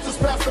stupid bitches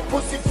pass the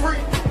pussy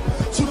free.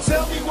 So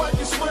tell me why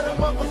you sweat a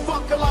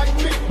motherfucker like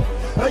me.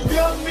 A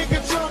young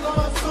nigga trying to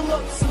hustle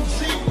up some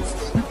G's.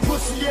 You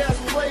pussy ass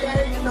player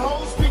hating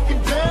hoes,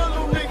 speaking down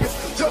on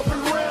niggas,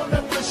 jumping around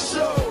at the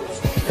shows.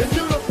 And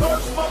you the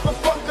first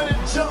motherfucker to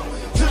jump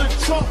to the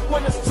trunk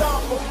when it's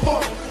time for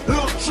fun.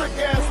 Little trick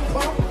ass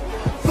punk.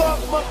 Thug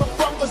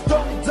motherfuckers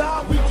don't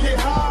die, we get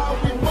high,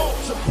 we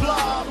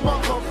multiply,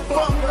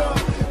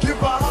 motherfucker. Give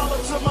a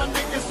holler to my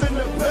niggas in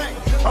the bank.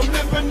 I'm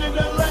living in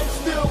LA,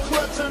 still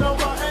clutching on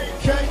my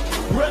AK.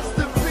 Rest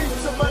in peace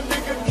to my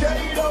nigga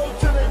Kato,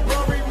 till they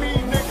bury me,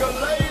 nigga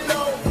lay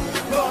low.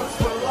 Thugs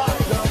for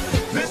life, though.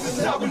 This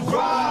is how we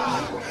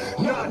ride,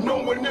 not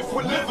knowing if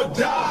we'll live or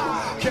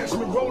die. Catch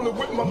me rolling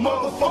with my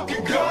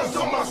motherfucking guns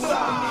on my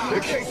side.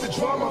 In case of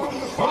drama,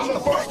 I'm the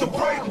first to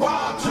break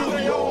wild till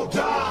they all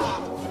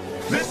die.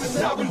 This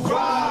is how we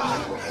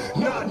ride,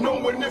 not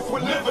knowing if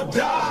we'll live or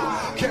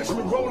die. Catch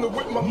me rolling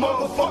with my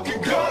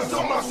motherfucking guns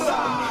on my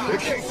side. In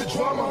case of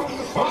drama,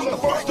 I'm the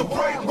first to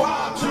break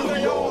wild till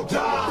they all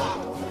die.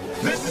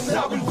 This is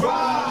how we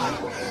ride,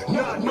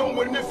 not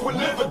knowing if we'll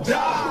live or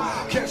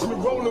die. Catch me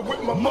rolling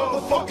with my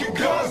motherfucking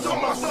guns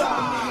on my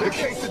side. In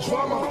case of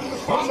drama,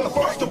 I'm the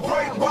first to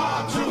break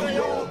wild till they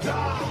all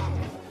die.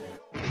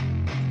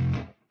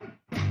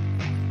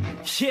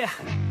 Yeah.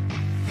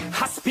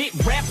 I spit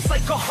raps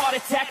like a heart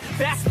attack,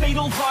 fast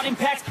fatal heart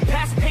impacts,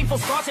 past painful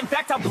scars. In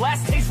fact, I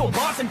blast tasteful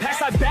bars and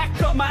packs. I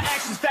back up my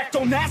actions, fact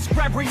don't ask,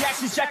 grab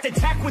reactions, jacked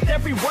attack with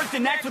every word,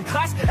 then act with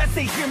class as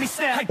they hear me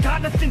snap. I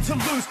got nothing to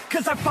lose,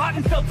 cause I fought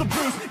and felt the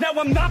bruise. Now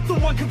I'm not the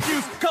one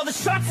confused, call the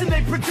shots and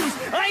they produce.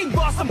 I ain't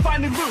lost, I'm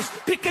finally loose,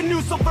 pick a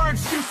new silver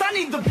excuse. I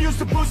need the views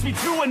to boost me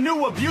to a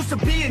new abuse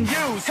of being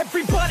used.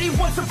 Everybody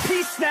wants a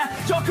piece now,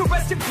 y'all can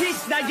rest in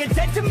peace now. You're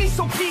dead to me,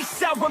 so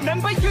peace out.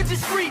 Remember, you're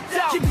just freaked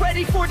out. Get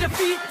ready for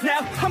defeat now,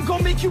 I'm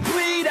gonna make you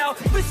bleed out.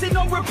 Listen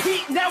on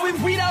repeat now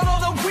and weed out all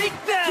the weak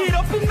now. Get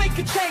up and make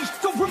a change,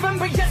 don't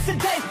remember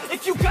yesterday.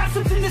 If you got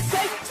something to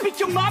say, speak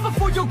your mind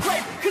before your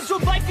grave. Cause your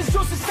life is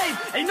yours to save,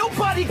 ain't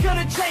nobody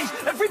gonna change.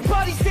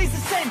 Everybody stays the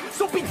same,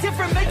 so be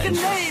different, make a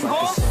name, like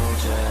huh? a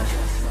soldier,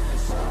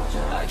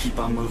 I keep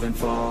on moving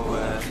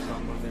forward,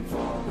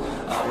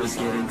 always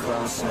getting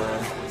closer,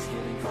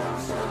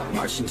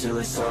 marching till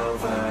it's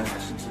over.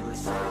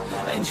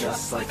 And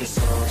just like a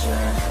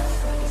soldier,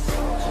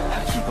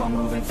 I keep on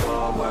moving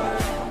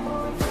forward,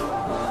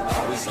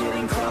 always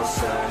getting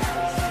closer,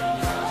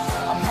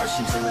 I'm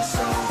marching till it's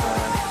over.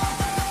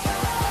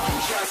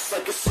 And just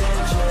like a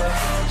soldier,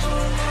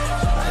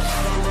 I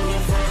keep on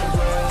moving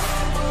forward,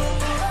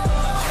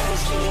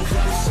 always getting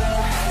closer,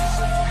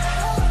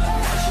 I'm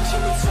marching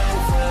till it's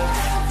over.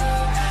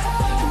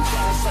 And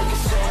just like a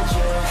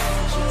soldier,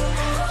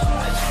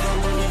 I keep on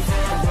moving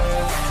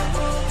forward,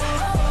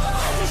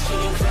 always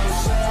getting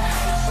closer,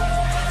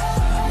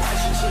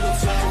 marching till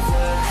it's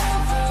over.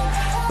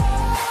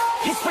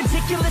 It's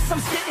ridiculous, I'm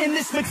spitting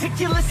this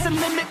meticulous and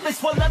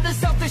limitless, while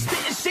others out there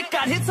spitting shit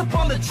got hits up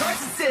on the charts.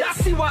 That's it. I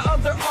see why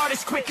other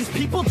artists quit, cause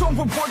people don't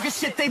reward good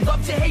shit. They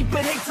love to hate,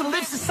 but hate to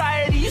live.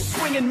 Society, you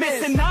swing and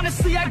miss. And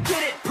honestly, I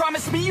get it.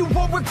 Promise me you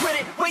won't regret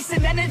it.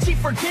 Wasting energy,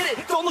 forget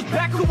it. Don't look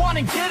back, go on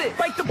and get it.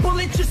 Bite the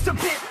bullet just a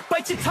bit.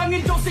 Bite your tongue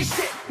and don't say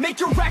shit. Make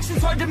your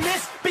actions hard to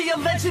miss. Be a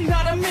legend,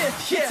 not a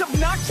myth. Yeah. It's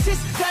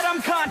obnoxious that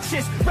I'm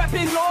conscious.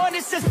 Rapping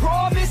honest as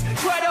promise.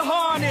 Try to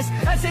harness.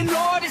 As an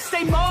artist,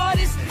 stay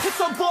modest. It's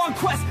a long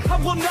quest. I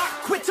will not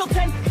quit till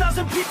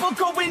 10,000 people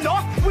going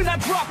off. When I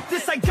drop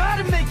this, I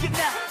gotta make it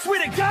now.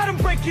 Swear to God, I'm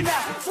breaking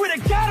out. Swear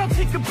to God, I'll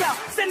take a bow.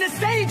 Stand the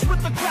stage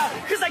with the crowd,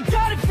 cause I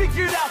got it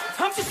figured out.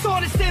 I'm just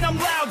honest and I'm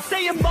loud.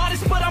 Saying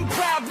modest, but I'm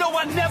proud. No,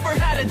 I never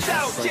had a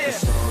doubt. Like a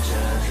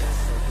soldier,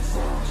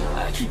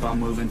 I keep on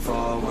moving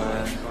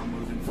forward.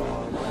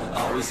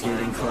 Always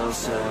getting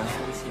closer.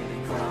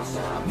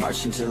 I'm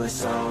marching till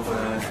it's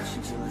over.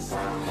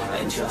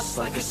 And just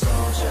like a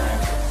soldier,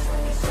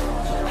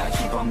 I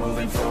keep on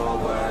moving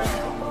forward.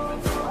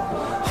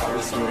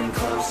 Always getting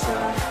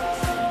closer.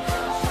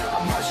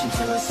 I'm marching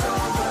till it's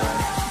over.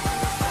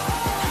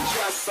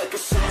 Just like a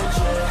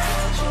soldier,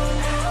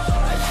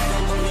 I keep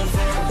on moving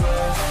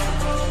forward.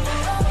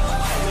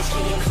 Always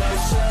getting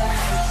closer.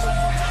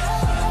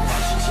 I'm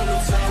marching till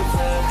it's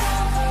over.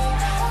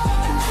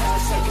 And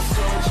just like a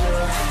soldier,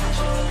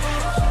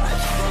 I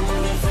keep on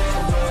moving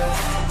forward.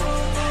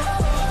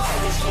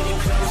 Always getting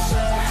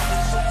closer.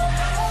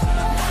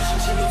 I'm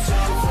marching till it's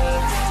over.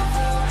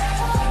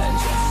 And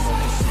just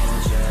like a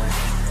soldier,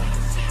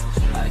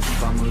 I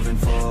keep on moving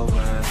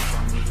forward.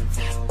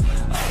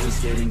 Always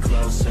getting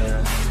closer.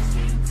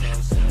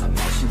 I'm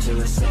marching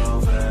till it's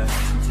over.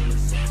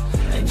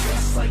 And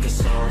just like a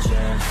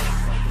soldier,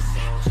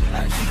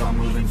 I keep on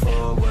moving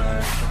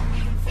forward.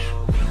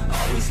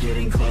 Always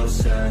getting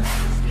closer.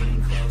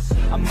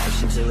 I'm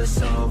marching till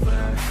it's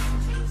over.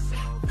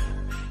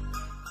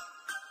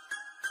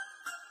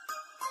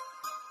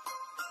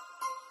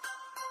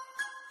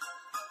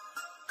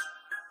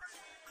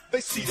 They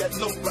see that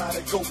low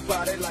rider go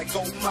by, they like,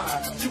 oh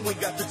my. You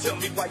ain't got to tell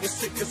me why you're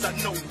sick, cause I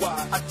know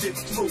why. I did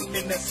through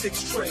in that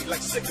 6 tray,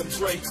 like sick of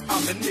Dre.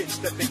 I'm the niche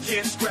that they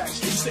can't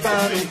scratch. They sick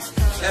of me.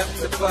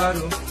 After the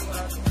bottle,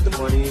 the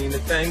money ain't a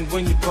thing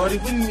when you party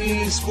with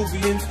me. It's what we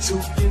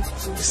into.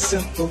 It's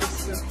simple.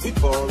 We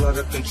fall out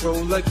of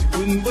control like you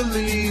wouldn't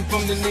believe.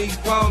 From the knee,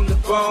 palm, the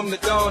bomb, the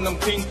dawn. I'm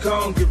King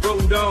Kong, get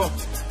rolled on.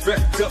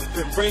 Wrapped up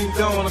and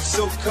rained on, I'm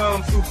so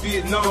calm through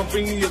Vietnam.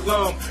 Bring the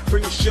alarm,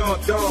 bring the Sean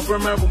Dawn.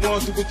 Burn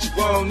marijuana, do what you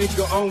want,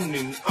 nigga, on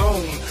and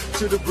on.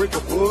 To the brick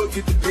of wood,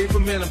 get the paper,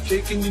 man, I'm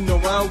kicking. You know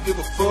I don't give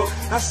a fuck.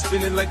 I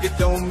spin it like it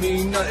don't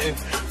mean nothing.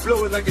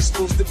 Blow it like it's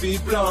supposed to be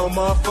blown.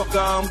 Motherfucker,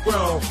 I'm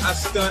grown. I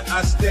stunt,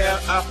 I stare,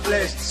 I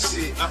flash the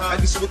shit. I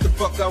just what the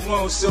fuck I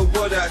want, so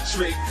what I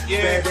trick.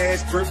 Yeah.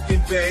 Badass,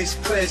 Birkin bags,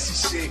 classy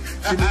shit.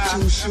 Jimmy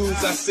Choo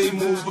shoes, I say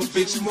move, but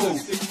bitch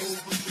move.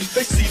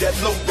 They see that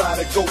low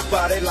rider go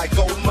by, they like,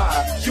 oh my.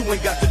 You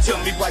ain't got to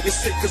tell me why you're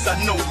sick, cause I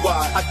know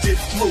why. I did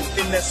through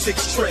in that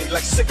 6 tray,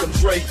 like sick of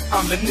Dre.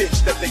 I'm the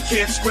niche that they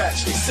can't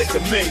scratch, they sick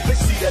of me. They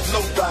see that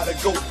low rider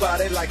go by,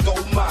 they like, oh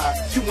my.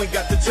 You ain't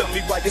got to tell me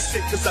why you're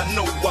sick, cause I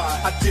know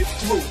why. I did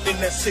through in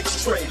that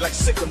 6 tray, like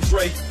sick of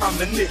Dre. I'm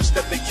the niche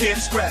that they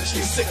can't scratch,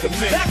 they sick of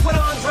me. Back with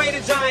Andre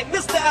the Giant,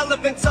 Mr.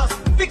 Elephant Tusk.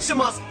 Fiction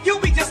must, you'll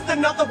be just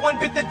another one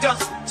bit the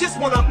dust. Just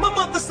one of my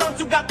mother's sons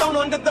who got thrown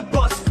under the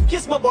bus.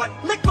 Kiss my butt,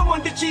 lick from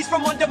under cheese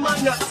from under my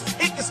nuts.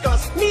 It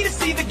disgusts me to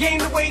see the game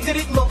the way that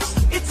it looks.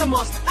 It's a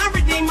must, I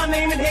redeem my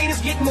name and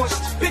haters get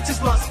mushed.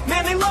 Bitches lust,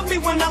 man they love me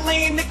when I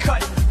lay in the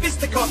cut.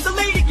 Fisticuffs, the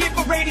lady give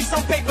a lady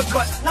some paper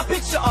cut. Now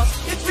picture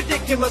us, it's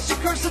ridiculous, you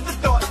curse at the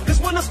thought.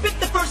 Cause when I spit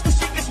the first, the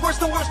shit is worse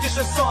than worse, just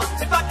your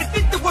sauce. If I could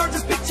fit the words,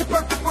 it's picture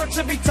perfect works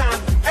every time.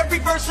 Every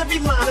verse, every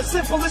line, as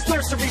simple as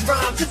nursery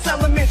rhymes. It's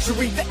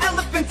elementary, the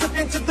elephants have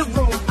entered the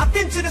room. I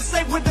venture to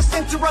say with the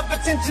center of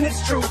attention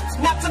it's true.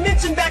 Not to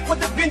mention back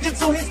with a vengeance,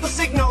 so here's the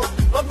signal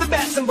of the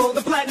bat symbol,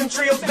 the platinum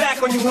trio's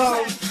back on you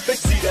home. They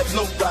see that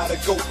low rider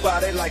go by,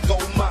 they like, oh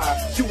my.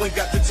 You ain't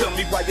got to tell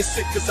me why you're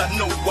sick, cause I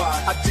know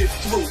why. I did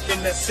through in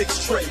that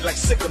 6 tray, like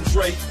sick of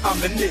Dre. I'm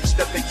the niche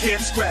that they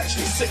can't scratch,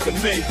 they sick of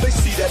me. They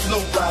see that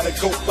low rider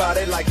go by,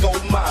 they like, oh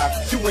my.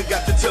 You ain't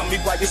got to tell me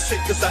why you're sick,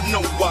 cause I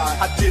know why.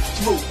 I did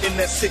through in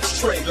that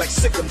 6 tray, like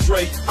sick of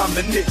Dre. I'm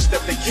the niche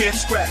that they can't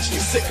scratch, they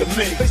sick of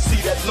me. They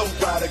see that low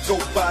rider go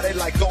by, they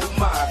like, oh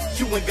my.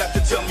 You ain't got to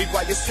tell me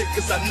why you're sick,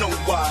 cause I know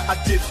why. I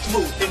did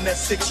through in that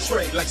 6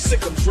 tray, like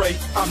sick of Dre.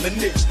 I'm the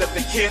niche that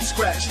they can't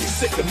scratch, they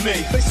sick of me.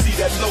 They see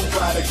that low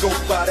rider go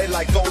by, they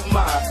like, oh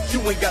my. You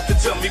ain't got to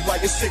tell me why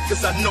you're sick,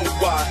 cause I know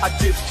why. I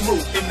did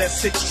through in that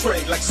 6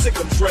 tray, like sick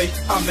of Dre.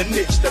 I'm the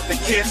niche that they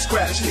can't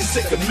scratch, they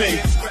sick of me.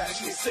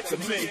 Sick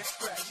of me.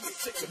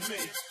 Sick of me.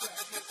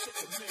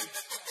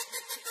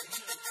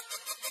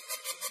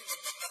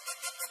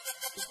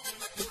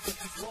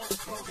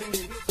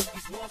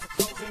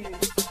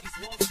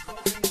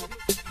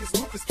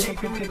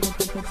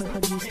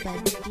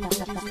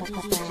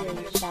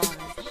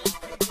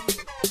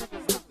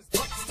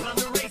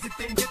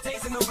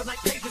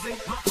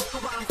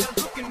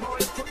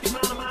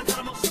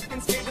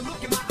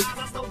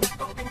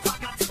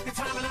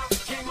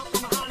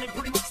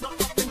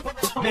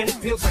 Man, it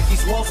feels like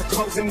these walls are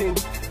closing in.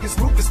 This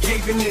roof is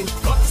caving in.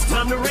 But it's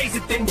time to raise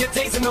it then. Your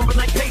days are numbered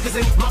like pages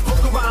in my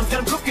poker rhymes. Got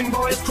 'em cooking,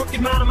 boy. It's crooked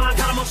mind of mine.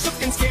 Got 'em all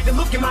shook and scared to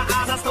look in my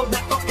eyes. I stole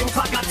that fucking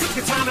clock. I took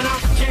the time and I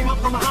came up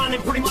from behind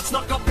and pretty much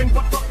snuck up and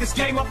fuck this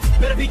game up.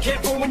 Better be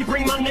careful when you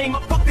bring my name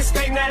up. Fuck this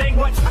game, that ain't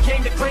what I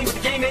came to claim. But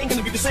the game ain't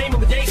gonna be the same on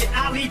the day that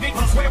I leave it.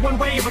 I swear one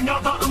way or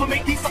another, I'ma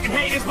make these fucking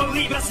haters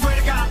believe it. I swear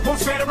to God, won't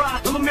swear to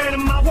ride. I'm a man of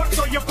my work,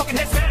 so your fucking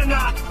head's better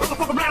not. I'ma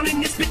fuck around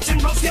in this bitch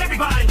and roast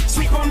everybody.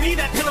 Sleep on me,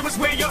 that pillow is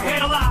where your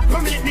head alive.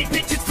 Permanently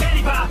bitch, it's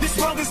petty by. This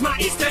world is my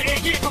Easter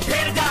egg, get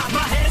prepared to die.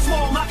 My head is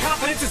small, my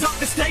confidence is up,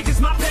 the stage is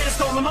my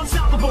pedestal. I'm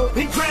unstoppable,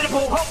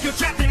 incredible, hope you're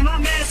trapped in my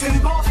medicine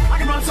ball. I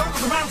can run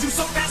circles around you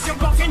so fast your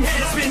fucking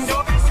head is spin,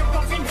 dog.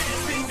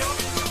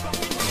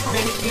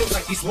 Man, it feels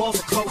like these walls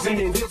are closing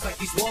in. Feels like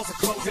these walls are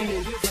closing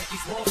in. Feels like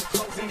these walls are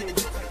closing in.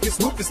 This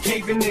roof is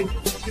caving in.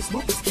 This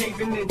roof is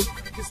caving in.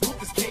 This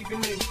roof is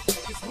caving in.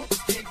 This roof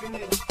is caving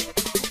in.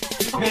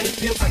 Man, it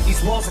feels like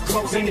these walls are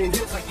closing in.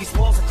 Feels like these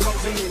walls are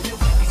closing in.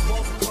 Feels like these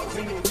walls are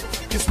closing in.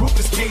 This roof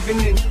is caving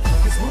in.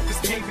 This roof is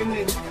caving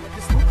in.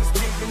 This roof is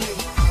caving in.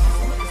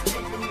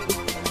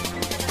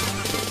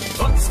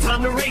 But it's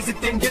time to raise it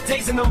then. Your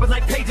days are numbered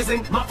like pages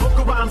in my book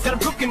of rhymes. Got 'em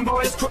cooking,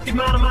 boy. It's crooked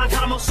mind of mine.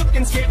 Got 'em all shook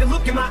and scared to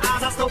look in my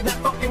eyes. I stole that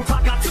fucking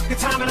clock. I took the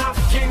time and I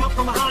came up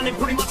from behind and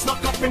pretty much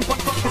snuck up and fuck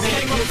this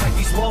game. Feels like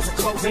these walls are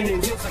closing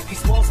in. Feels like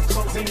these walls are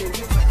closing in.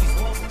 Feels like these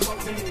walls are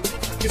closing in.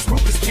 This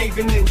roof is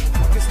caving in.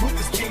 This roof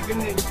is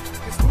caving in.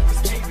 This roof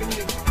is caving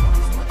in.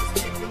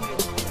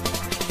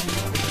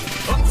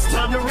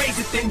 Time to raise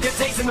it then, your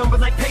days are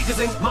numbered like pages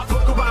in my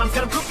book of rhymes.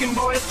 Got 'em cooking,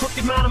 boy, it's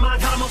crooked mind of mine.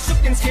 Got 'em all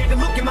shook and scared to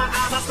look in my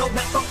eyes. I stole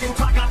that fucking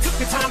clock. I took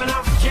the time and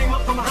I came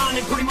up from behind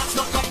and pretty much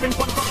snuck up and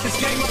fucked this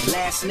game up.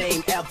 Last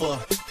name ever,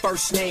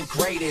 first name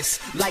greatest.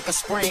 Like a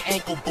sprained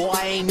ankle, boy,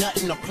 I ain't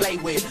nothing to play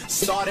with.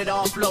 Started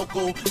off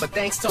local, but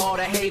thanks to all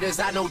the haters,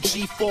 I know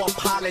G4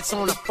 pilots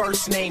on a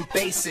first name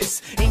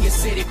basis. In your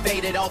city,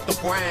 faded off the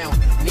ground.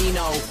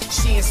 Nino,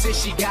 she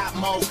insists she got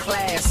more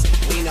class.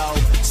 We know,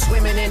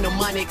 swimming in the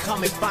money,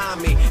 come and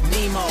find me.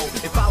 Nemo,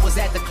 if I was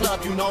at the club,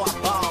 you know I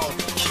balled.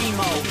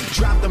 Chemo,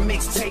 dropped a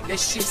mixtape, that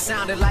shit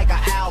sounded like an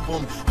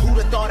album.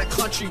 Who'da thought a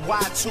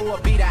countrywide tour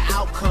be the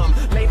outcome?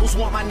 Labels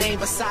want my name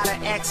beside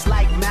an X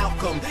like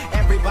Malcolm.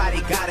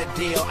 Everybody got a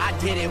deal, I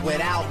did it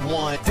without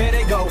one. There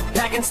they go,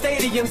 packing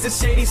stadiums, the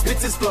shady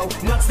spits his flow.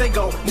 Nuts they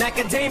go,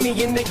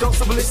 macadamian, they go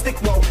so ballistic,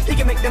 whoa. He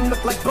can make them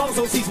look like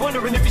bozos, he's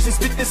wondering if he should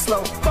spit this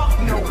slow. Fuck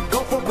no,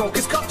 go for broke,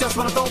 his cup just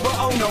runneth over,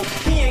 oh no.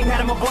 He ain't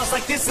had him a boss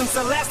like this since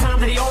the last time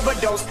that he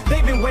overdosed.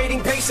 They've been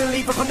waiting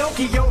patiently for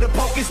Pinocchio to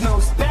poke his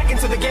nose. Back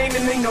into the game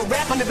and they know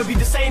rap will never be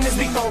the same as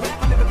before.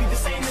 Rap will never be the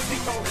same as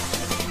before.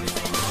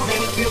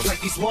 Man, it feels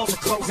like these walls are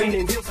closing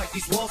in. Feels like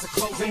these walls are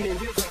closing in.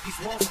 Feels like these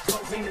walls are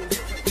closing in.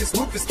 This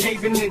roof is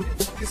caving in.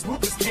 This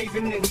roof is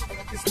caving in.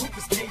 This roof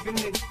is caving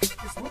in.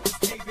 This roof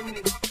is caving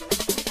in.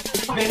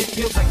 Man, it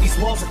feels like these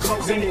walls are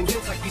closing in.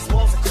 Feels like these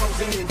walls are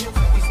closing in. Feels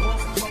like these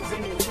walls are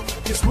closing in.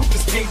 This roof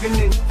is caving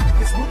in.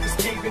 This roof is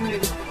caving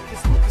in.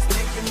 This roof is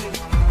caving in.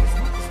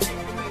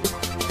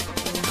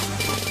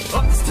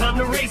 Up, it's time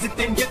to raise it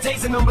then. Your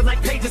days are numbered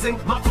like pages in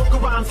my book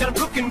of rhymes. Got 'em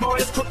cooking, boy,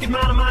 it's crooked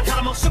mind of mine. Got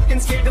 'em all shook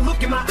and scared to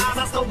look in my eyes.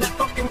 I stole that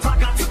fucking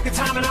clock. I took the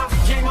time and I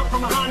came up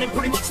from behind and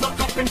pretty much snuck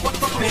up and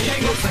fucked up. Man,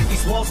 it looks like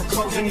these walls are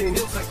closing in.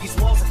 Feels like these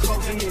walls are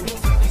closing in.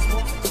 Feels like these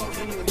walls are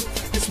closing in.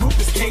 This roof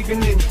is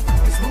caving in.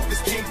 This roof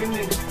is caving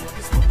in.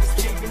 This roof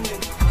is caving in.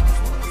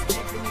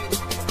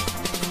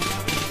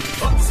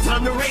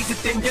 Time to raise it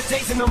then, your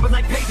days are numbered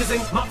like pages in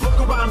my book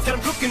of rhymes. Got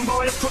 'em cooking,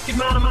 boy, that's crooked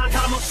mind of mine.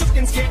 Got 'em all shook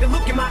and scared to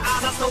look in my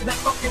eyes. I stole that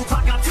fucking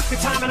clock. I took the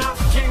time and I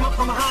came up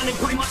from behind and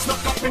pretty much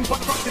snuck up and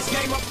fucked this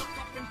game up.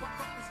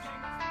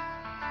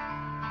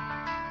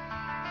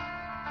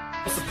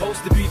 I'm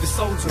supposed to be the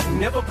soldier who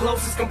never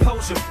blows his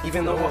composure.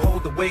 Even though I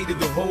hold the weight of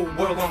the whole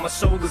world on my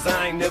shoulders,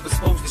 I ain't never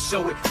supposed to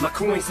show it. My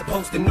crew ain't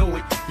supposed to know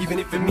it. Even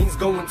if it means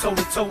going toe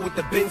to toe with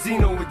the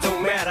Benzino, it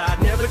don't matter. I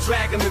never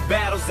drag them in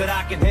battles that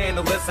I can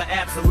handle unless I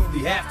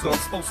absolutely have to. I'm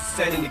supposed to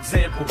set an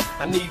example.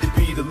 I need to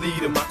be the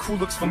leader. My crew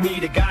looks for me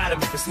to guide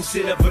them. If some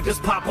shit ever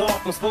just pop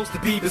off, I'm supposed to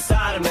be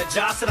beside him. That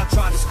Josh said I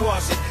tried to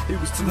squash it. It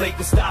was too late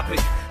to stop it.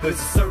 There's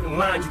a certain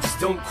line you just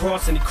don't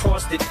cross, and he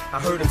crossed it. I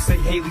heard him say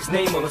Haley's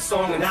name on a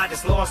song and I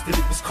just lost it.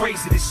 It was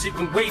crazy, this shit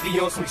went wavy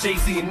on some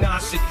Jay-Z and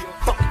Nas shit.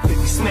 Fuck it,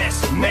 50 smash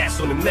the mask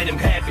on him, let him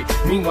have it.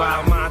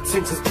 Meanwhile, my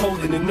intentions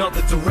pulled in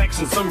another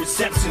direction. Some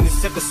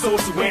receptionist at the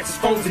source who answers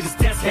phones at his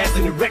desk has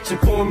an erection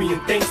for me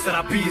and thinks that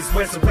I'll be his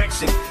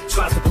resurrection.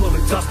 Tries to pull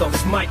the dust off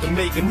his mic and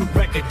make a new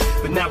record,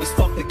 but now he's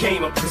fucked the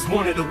game up. Cause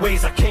one of the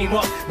ways I came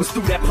up was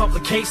through that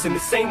publication, the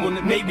same one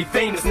that made me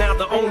famous. Now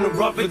the owner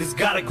of it has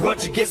got a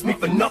grudge against me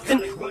for nothing.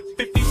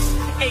 50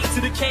 A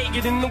to the K,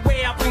 get in the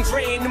way, I bring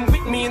Dre and them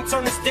with me and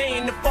turn this day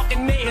into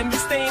fucking mayhem. You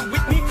staying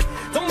with me?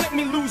 Don't let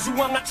me lose you,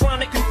 I'm not trying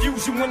to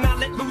confuse you. When I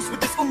let loose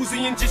with this Uzi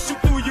and just shoot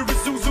through your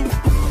Isuzu.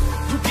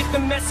 You get the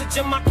message,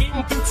 am I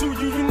getting through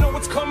to you? You know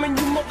it's coming,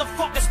 you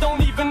motherfuckers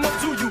don't even know,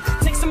 do you?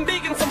 Take some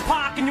big and some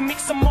Pac and you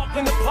mix them up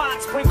in the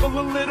pot. Sprinkle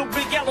a little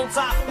Big L on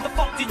top, what the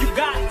fuck do you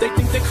got? They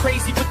think they're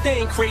crazy, but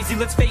they ain't crazy,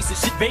 let's face it.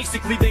 Shit,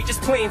 basically, they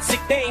just playing sick.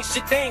 They ain't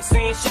shit, they ain't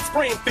saying shit.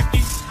 Spraying 50.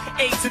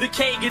 A to the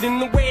K, get in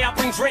the way, I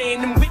bring Dre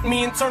and them with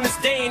me and turn this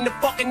day into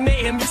fucking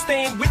mayhem. You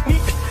staying with me?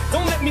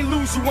 Don't let me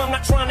lose you, I'm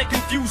not trying to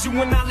confuse you.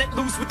 When I let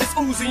loose with this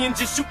Uzi and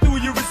just shoot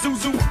through your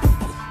Isuzu.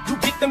 You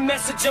get the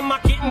message, am I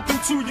getting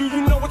through to you?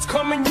 You know what's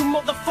coming, you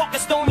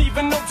motherfuckers don't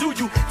even know, do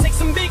you? Take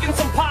some big and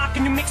some Pac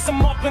and you mix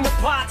them up in a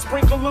pot.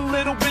 Sprinkle a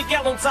little Big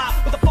L on top.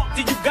 What the fuck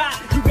do you got?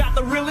 You got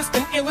the realest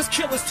and illest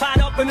killers tied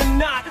up in a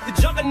knot.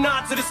 The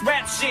juggernauts of this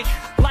rap shit,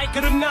 like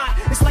it or not.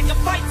 It's like a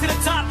fight to the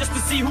top just to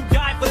see who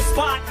died for the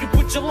spot. You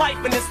put your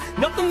life in this,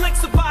 nothing like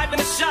surviving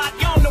a shot.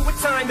 Y'all know what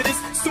time it is,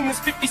 soon as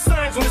 50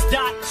 signs on this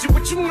dot. Shit,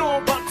 what you know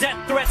about death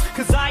threats,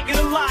 cause I get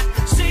a lot.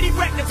 Shady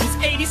Records was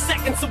 80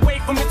 seconds away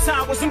from the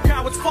towers. Them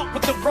cowards fuck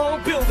with the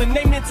wrong building,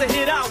 they meant to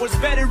hit ours.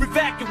 Better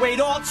evacuate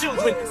all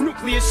children,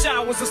 nuclear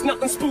showers, there's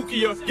nothing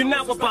spookier. You're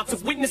now about to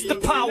witness the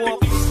power.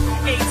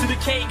 A to the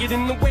K, get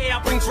in the way,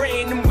 I bring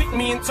Dre and them with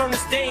me and turn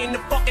this day into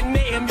fucking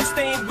mayhem. You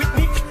staying with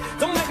me?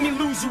 Don't let me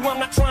lose you, I'm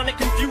not trying to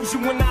confuse you.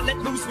 When I let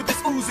loose with this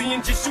Uzi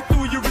and just shoot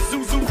through your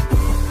Isuzu.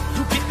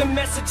 You get the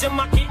message, am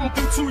I getting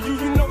through to you?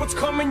 You know what's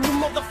coming, you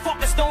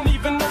motherfuckers don't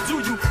even know, do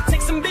you?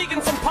 Take some big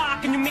and some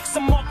Pac and you mix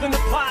them up in a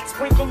pot.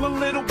 Sprinkle a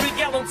little Big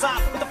L on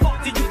top. What the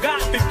fuck do you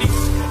got? 50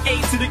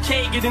 A to the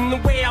K, get in the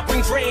way, I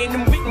bring Dre and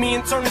them with me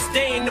and turn this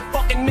day into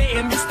fucking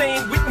mayhem. You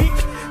staying with me?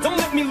 Don't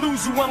let me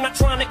lose you, I'm not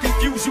trying to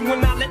confuse you.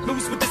 When I let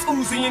loose with this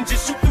Uzi and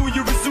just shoot through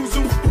your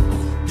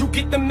Isuzu. You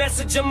get the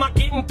message, am I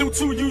getting through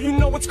to you? You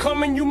know what's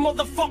coming, you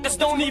motherfuckers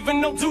don't even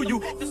know, do you?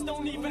 Just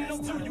don't even know,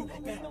 do you?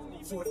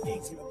 For the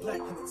AIDS and the black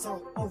and it's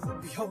all over.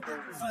 Behold,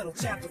 the final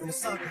chapter in the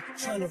saga,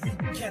 trying to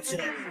recapture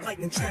that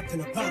lightning trapped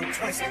in a bottle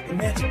twice. The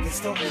magic that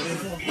started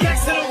it all.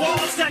 Next to the wall,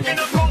 stacking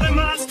up rolling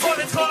mines,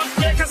 toilet talk.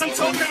 Yeah, cause I'm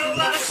talking a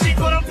lot of shit,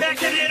 but I'm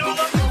packing it all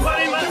up.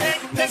 Right in my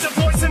head, there's a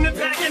voice in the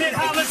back and it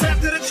hollers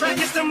after the track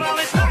is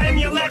demolished. I am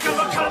your lack of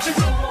a conscience.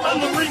 I'm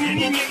the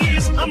ringing in your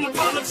ears. I'm the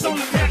polyps on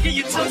the back of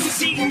your tongue.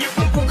 It's eating your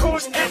vocal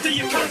cords after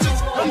your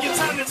conscience. I'm your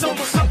time, it's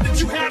almost something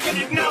you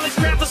haven't acknowledged.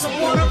 Grab for some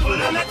water,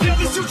 but I'm not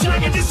feeling too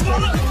giant to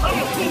swallow. I'm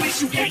the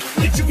police you hate,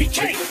 that you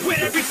became. With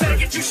every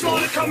faggot you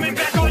slaughter, coming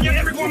back on you.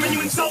 Every woman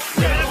you insult.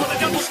 Bad with a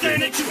double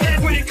standard you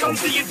have when it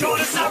comes to your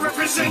daughters. I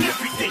represent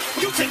everything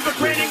you take for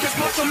granted. Cause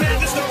muscle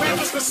madness, the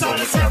rappers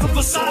personas have a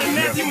facade.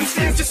 Matthew and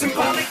stands just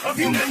symbolic of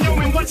you not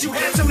knowing what you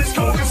had till it's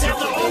gone. Cause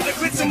after all the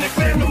glitz and the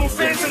glam, no more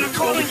fans that are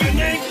calling your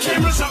name.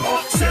 Cameras are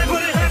off, sad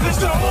but it happens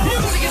to all.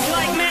 Music is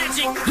like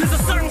magic. There's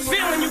a certain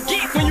feeling you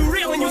get when you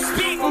reel and you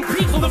speak. When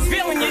people are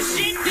feeling your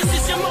shit, this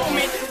is your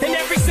moment. And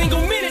every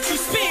single minute you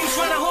spend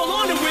trying to hold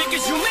on to it,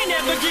 cause you may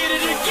never get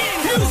it again.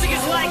 Music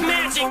is like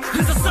magic.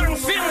 There's a certain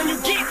feeling you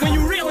get when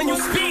you reel and you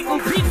speak.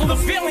 When people are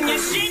feeling your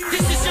shit,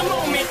 this is your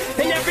moment.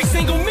 And every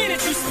single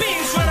minute you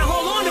spend trying to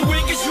hold on to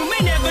it, cause you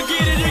may never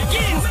get it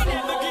again.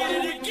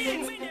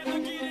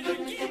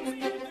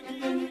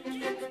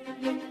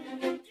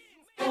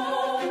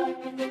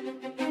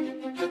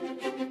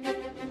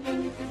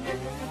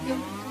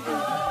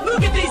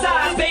 Look at these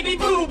eyes, baby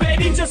blue,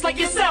 baby, just like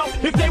yourself.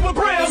 If they were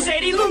brown,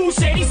 Shady lose,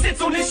 Shady sits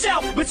on his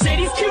shelf. But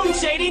Shady's cute,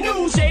 Shady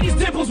new, Shady's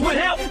dimples would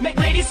help make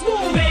ladies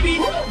swoon, baby.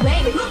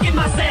 Baby, look at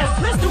myself,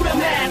 let's do the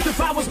math.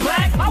 If I was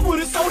black, I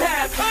would've sold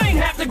half. I ain't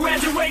have to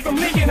graduate from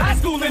Lincoln High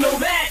School and all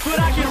that. But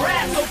I can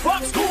rap, so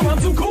fuck school,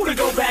 I'm too cool to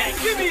go back.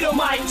 Give me the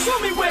mic, show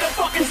me where the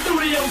fucking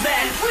studio's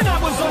at. When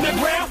I was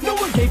underground, no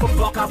one gave a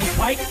fuck, I was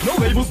white. No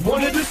labels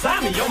wanted to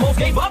sign me, almost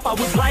gave up. I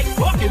was like,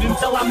 fuck it,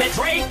 until I met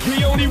Dre.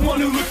 The only one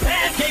who looked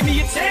past, gave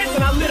me a chance,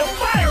 and I lit a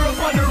fire up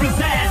under his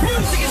ass.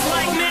 Music is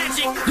like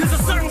magic. There's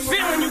a certain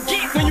feeling you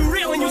get when you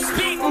reel and you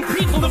speak. When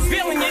people are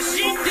feeling your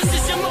shit, this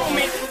is your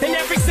moment. And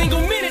every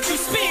single minute you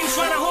spend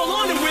trying to hold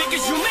on to it,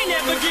 cause you may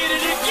never get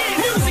it again.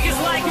 Music is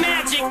like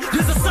magic.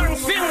 There's a certain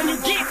feeling you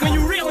get when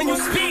you reel and you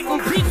speak.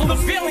 When people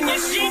are feeling your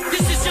shit,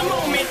 this is your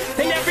moment.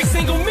 And every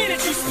single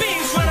minute you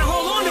spend trying to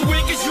hold on to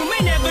it, cause you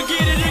may never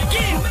get it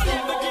again.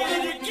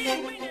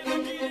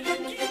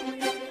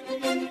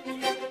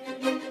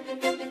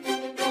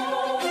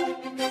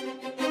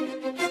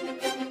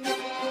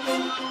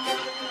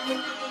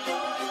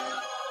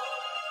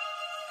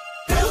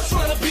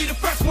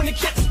 When the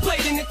catch is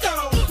played in the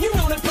throne, you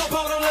know that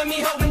Popo don't let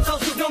me hold them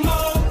toes no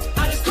more.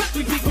 I just cut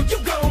 3 people, you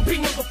gon' be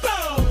number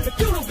 4. If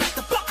you don't back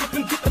the fuck up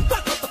and get the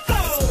fuck off the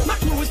floor, my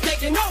crew is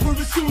taking over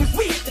as soon as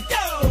we hit the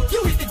door.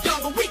 You hit the door,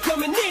 but we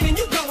coming in and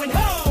you going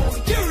home.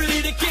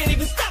 Security, they can't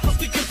even stop us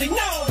because they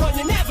know.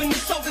 Running Avenue,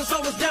 soldiers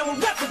always down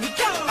wherever we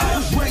go. I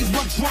was raised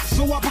by drunk,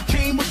 so I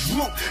became a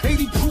drunk.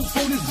 80 proof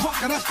on this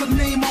rocker, that's the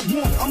name I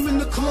want. I'm in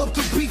the club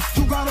to beat,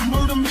 you gotta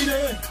murder me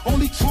there.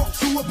 Only talk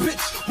to a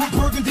bitch with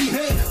burgundy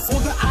hair.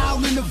 On the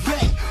aisle in the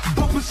vet,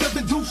 bumping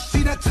 7 deuce.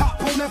 See that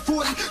top on that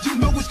 40, you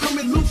know it's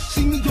coming loose.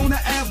 See me on the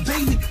Ave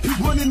daily, he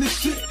running this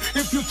shit.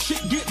 If your chick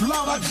get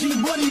loud, I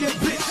G-money that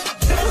bitch.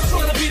 I was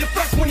trying to be the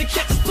first when the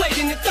catch is played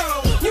in the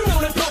throne. You know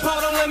that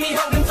Popo don't let me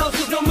hold them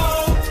toes no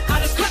more.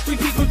 I just cut 3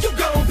 people, you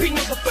gon' be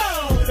number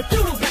 4. If you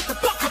don't back the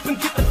fuck up and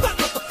get the fuck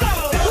off the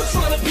floor. I was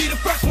trying to be the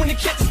first when the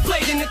catch is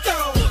played in the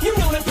throne. You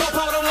know that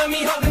Popo don't let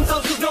me hold them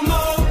toes no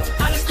more.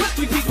 I just cut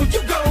 3 people,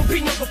 you gon'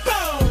 be number 4.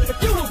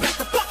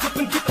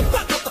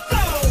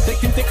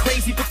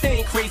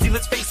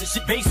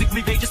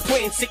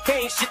 win. Sick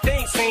pain, shit they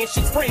ain't saying,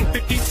 shit's spraying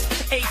 50.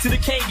 A to the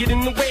K, get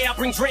in the way, I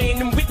bring Dre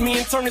and them with me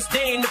and turn this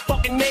day into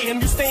fucking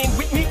mayhem. You staying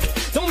with me?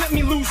 Don't let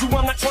me lose you,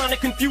 I'm not trying to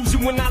confuse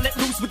you when I let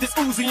loose with this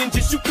Uzi and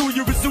just shoot through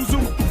your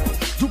Isuzu.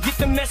 You get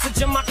the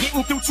message, am I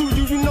getting through to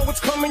you? You know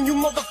what's coming, you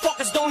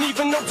motherfuckers don't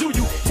even know, do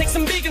you? Take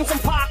some big and some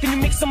pop and you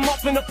mix them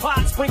up in a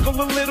pot. Sprinkle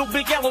a little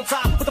Big L on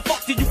top. What the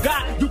fuck do you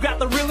got? You got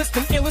the realest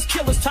and illest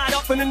killers tied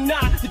up in a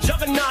knot. The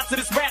juggernauts of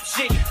this rap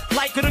shit,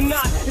 like it or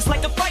not. It's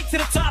like a fight to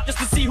the top just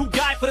to see who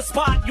died for the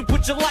spot. You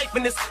put your life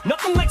in this,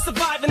 nothing like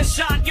surviving a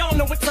shot. Y'all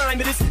know what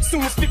time it is,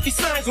 soon as 50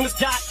 signs on this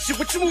dot. Shit,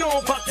 what you know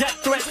about death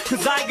threats?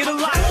 Cause I get a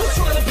lot. I'm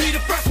trying to be the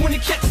first one to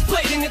catch his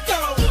plate in the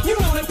throw. You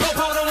know them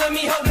po-po, don't let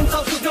me hold them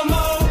toasters no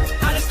more.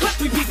 I just cut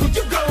 3 people,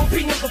 you gon'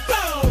 be number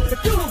 4.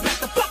 If you don't back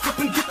the fuck up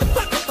and get the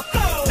fuck off the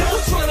floor.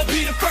 I'm trying to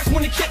be the first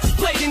one to catch his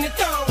plate in the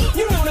throw.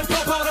 You know them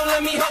po-po, don't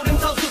let me hold them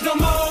toasters no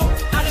more.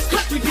 I just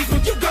cut 3 people,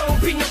 you gon'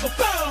 be number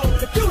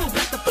 4. If you don't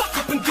back the fuck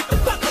up and get the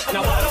fuck off the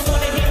floor. Now I don't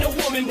wanna hear no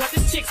woman, but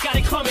this chick's got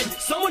it coming.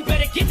 Someone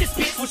better get this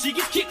bitch when she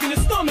gets kicked in the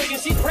stomach. And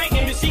she's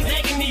pregnant and she's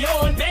egging me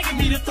on, begging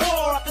me to throw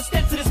her off the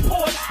steps of this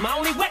porch. My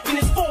only weapon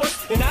is force,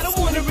 and I don't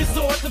wanna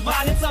resort to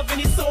violence of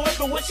any sort.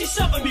 But what she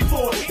shoving me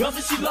for?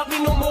 Doesn't she love me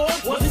no more?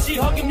 Wasn't she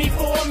hugging me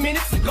 4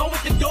 minutes to go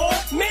at the door?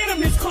 Man, I'm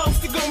this close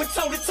to going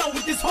toe to toe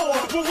with this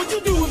whore. What would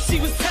you do if she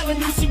was telling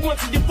you she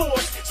wants a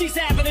divorce? She's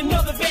having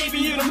another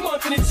baby in a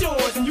month and it's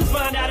yours. And you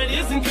find out it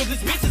isn't cause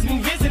this bitch has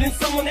been visiting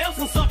someone else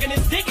and sucking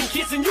his dick and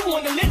kissing you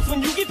on the lips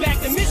when you get back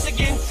to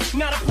Michigan.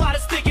 Now the plot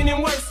is sticking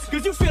and worse,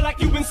 cause you feel like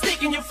you've been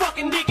sticking your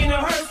fucking dick in a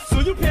hearse. So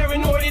you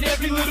paranoid at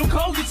every little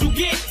cold that you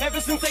get.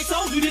 Ever since they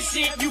told you this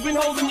shit, you've been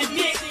holding your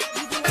dick.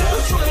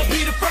 I'm trying to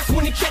be the first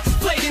one to catch his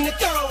plate in the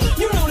throw.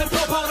 You know that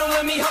po-po don't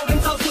let me hold them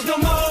toasters no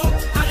more.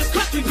 I just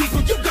cut 3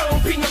 people, you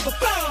gon' be number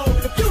 4.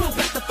 If you don't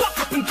back the fuck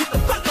up and get the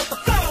fuck off the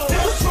floor.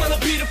 I'm trying to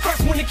be the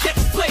first one to catch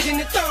his plate in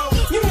the throw.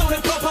 You know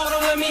that po-po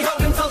don't let me hold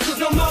them toasters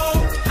no more.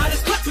 I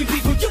just cut 3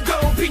 people, you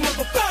gon' be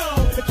number 4.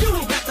 If you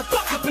don't back the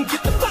fuck up and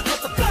get the fuck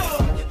off the floor.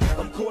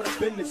 I'm caught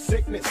up in this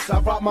sickness. I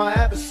rob my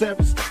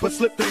adversaries, but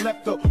slipped and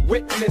left the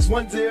witness.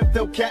 Wonder if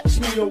they'll catch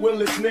me or will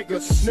this nigga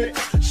snitch?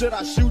 Should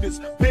I shoot his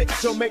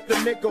bitch or make the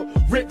nigga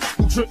rich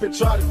who trip and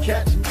try to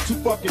catch me? Too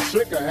fucking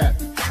trigger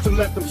happy to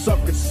let them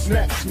suckers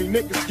snatch me.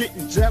 Niggas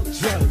getting jealous,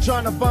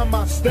 trying to find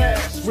my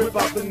stash. Whip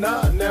out the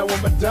 9, now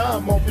I'm a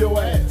dime off your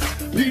ass.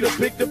 Peter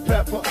pick the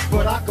pepper,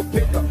 but I can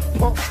pick a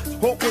pump.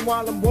 Hoping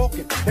while I'm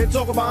walking and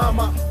talking behind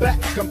my back.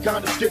 I'm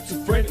kinda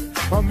schizophrenic.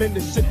 I'm in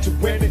this shit to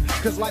win it,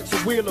 cause life's a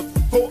wheel of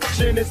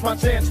fortune. It's my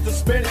chance to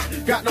spin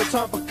it. Got no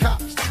time for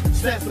cops.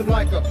 Snatched him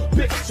like a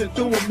bitch and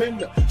threw him in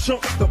the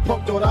trunk. The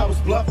punk thought I was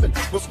bluffing,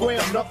 but square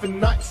I'm nothing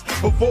nice.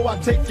 Before I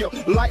take your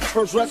life,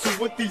 first wrestle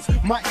with these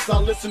mics. I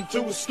listen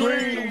to his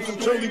screams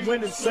until he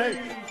went insane.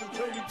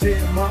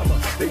 Dear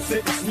mama, they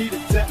sentenced me to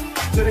death.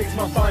 Today's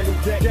my final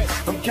day.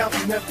 I'm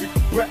counting every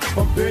breath.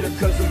 I'm bitter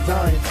cause I'm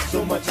dying.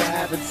 So much I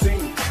haven't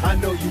seen. I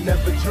know you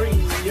never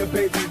dreamed your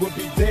baby would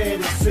be dead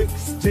in 6.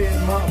 Dear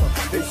mama,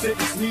 they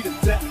sentenced me to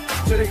death.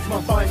 Today's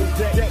my final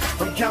day.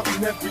 I'm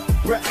counting every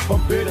breath.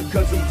 I'm bitter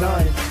cause I'm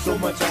dying. So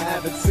much I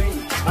haven't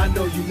seen. I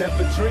know you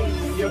never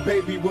dreamed your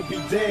baby would be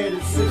dead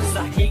in 6.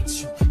 I hate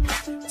you.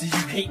 Do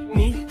you hate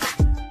me?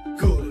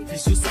 Good,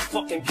 cause you're so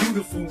fucking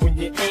beautiful. When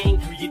you're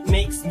angry, it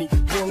makes me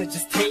wanna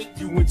just take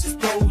you and just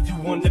throw you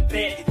on the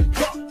bed.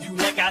 Fuck you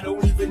like I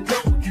don't even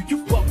know you.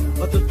 You fuck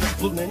other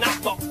people and I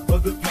fuck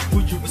other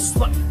people. You're a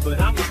slut,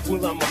 but I'm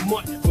equal, I'm a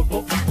mutt for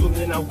both people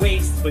in our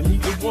waist. But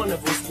neither one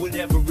of us would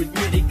ever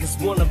admit it, cause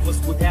one of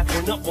us would have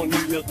one up on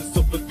the other,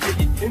 so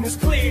forget it. And it's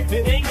clear,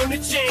 it ain't gonna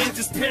change,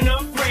 just pin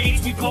up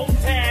rage. We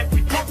both have,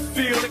 we both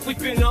feel like we've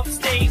been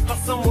upstaged by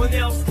someone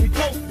else. We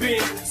both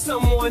been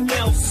someone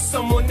else,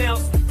 someone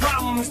else. The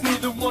problem is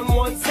neither one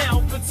wants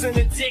help. It's an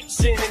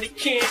addiction and it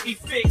can't be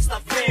fixed. Our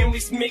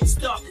family's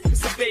mixed up,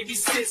 it's a baby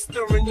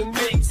sister in the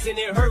mix. And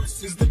it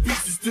hurts cause the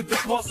pieces to the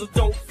puzzle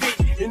don't fit.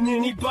 And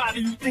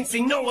anybody who thinks they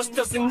know us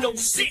doesn't know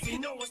shit.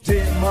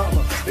 Dear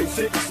mama, they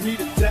sentenced me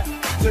to death.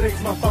 Today's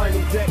my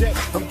final day.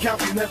 I'm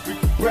counting every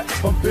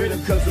breath. I'm bitter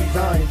cause I'm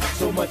dying.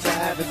 So much I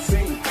haven't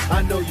seen.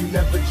 I know you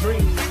never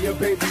dreamed your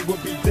baby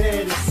would be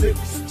dead in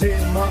 6. Dear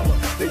mama,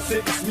 they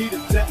sentenced me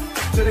to death.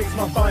 Today's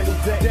my final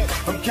day.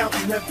 I'm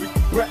counting every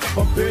breath.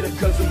 I'm bitter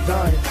cause I'm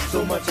dying.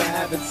 So much I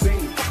haven't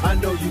seen. I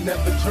know you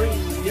never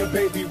dreamed your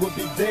baby would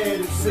be dead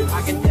in 6.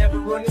 I can never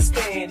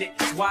understand it.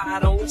 Why I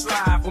don't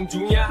try from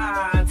junior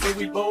high until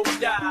we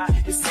both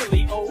die. It's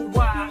silly, oh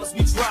why must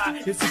we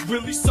try? Is it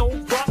really so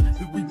rough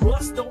that we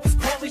must always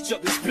call each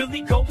other's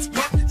billy goats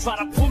rough? Try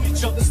to pull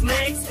each other's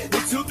legs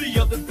into the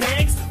other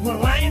bags. We're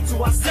lying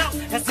to ourselves,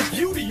 that's the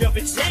beauty of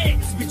it, yeah.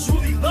 Cause we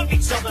truly love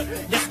each other.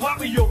 That's why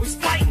we always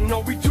fighting.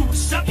 All we do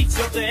is shove each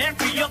other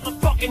every other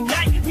fucking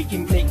night. We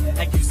can make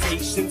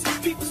accusations,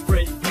 people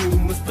spread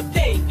rumors, but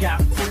they ain't got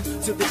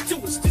proof. Till they do,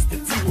 it's just the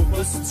two of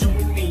us, you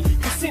and me.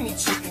 Cause any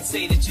chick can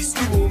say that she's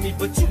screwing me,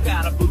 but you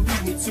gotta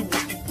believe me to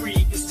a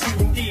degree. It's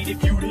true indeed,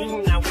 if you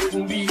didn't, I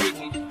wouldn't be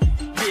hitting.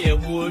 Yeah, it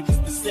would,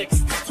 cause the sex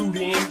is too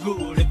damn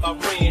good. If I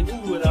ran,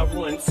 who would I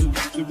run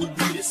to? It would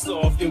be this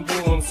soft and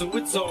warm, so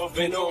it's lights off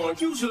and on,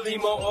 usually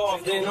more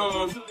off than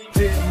on.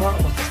 Dear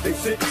mama, they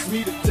sentence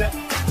me to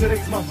death.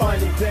 Today's my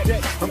final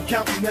day. I'm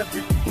counting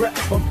every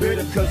breath. I'm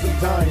bitter cause I'm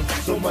dying.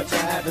 So much I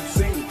haven't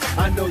seen.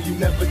 I know you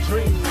never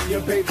dreamed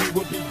your baby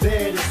would be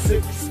dead at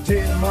 6.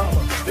 Dear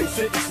mama, they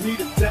sentence me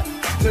to death.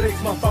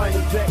 Today's my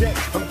final day.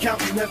 I'm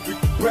counting every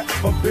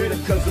breath. I'm bitter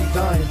cause I'm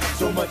dying.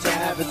 So much I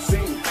haven't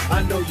seen.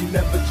 I know you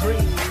never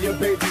dreamed your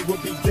baby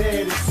would be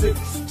dead at 6.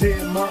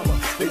 Dear mama,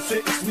 they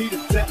sentence me to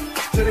death.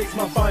 Today's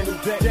my final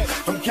day.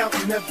 I'm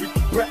counting every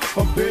breath.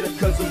 I'm bitter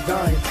cause I'm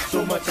dying.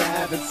 So much I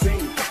haven't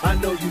seen. I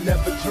know you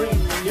never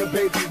dreamed your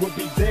baby would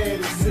be dead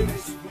at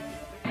 6.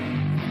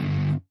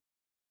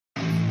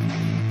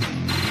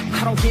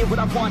 I don't get what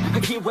I want, I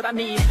get what I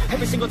need.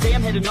 Every single day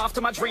I'm heading off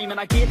to my dream, and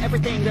I get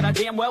everything that I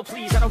damn well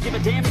please. I don't give a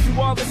damn if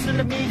you all listening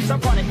to me, cause I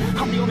run it.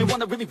 I'm the only one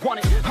that really want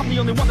it. I'm the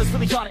only one that's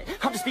really on it.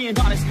 I'm just being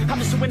honest. I'm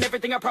just doing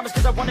everything I promise,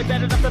 cause I want it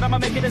bad enough that I'ma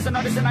make it as an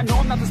artist. And I know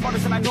I'm not the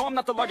smartest, and I know I'm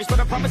not the largest,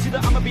 but I promise you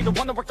that I'ma be the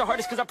one that worked the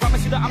hardest, cause I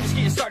promise you that I'm just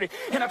getting started.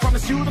 And I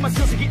promise you that my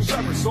skills are getting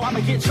sharper, so I'ma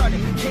get charted.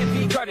 Can't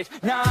be guarded,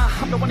 nah,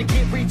 I'm the one to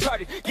get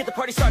retarded. Get the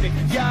party started,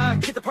 yeah,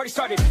 get the party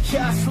started.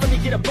 Yeah, so let me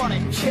get up on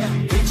it, yeah.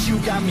 Bitch, you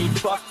got me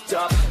fucked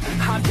up.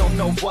 I don't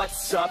know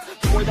what's up.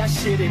 Pour that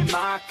shit in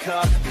my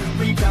cup.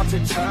 We about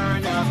to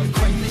turn up.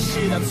 Crank this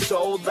shit up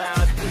so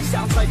loud.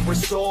 Sounds like we're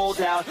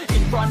sold out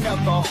in front of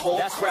a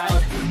whole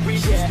crowd. We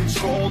lose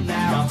control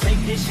now. Don't take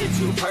this shit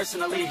too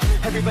personally.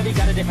 Everybody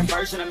got a different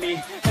version of me.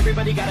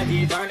 Everybody gotta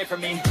be learning from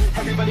me.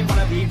 Everybody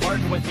wanna be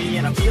working with me.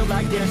 And I feel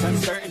like there's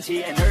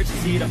uncertainty and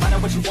urgency to find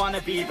out what you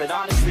wanna be. But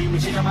honestly, we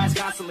change our minds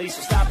constantly.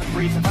 So stop and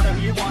breathe and find out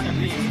who you wanna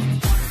be.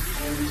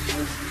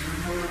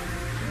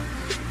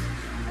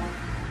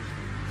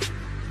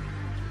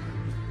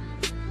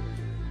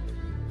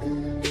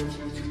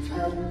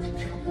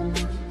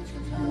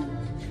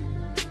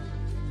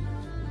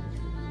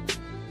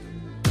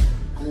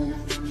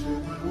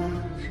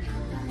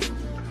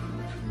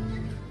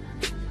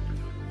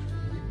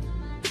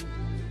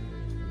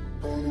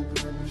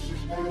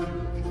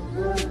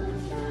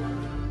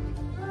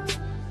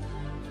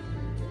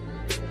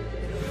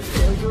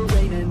 Failure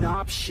ain't an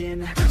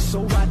option,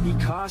 so I'd be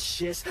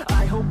cautious.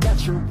 I hope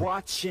that you're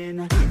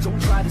watching.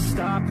 Don't try to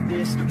stop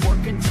this.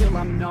 Work until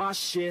I'm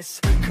nauseous,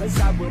 cause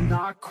I will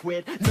not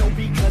quit. No,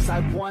 because I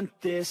want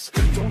this.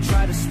 Don't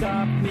try to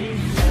stop me.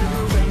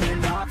 Failure ain't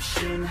an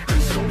option,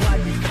 so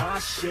I'd be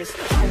cautious.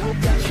 I hope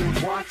that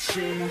you're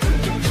watching.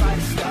 Don't try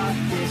to stop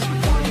this.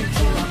 Work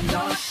until I'm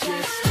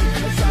nauseous,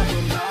 cause I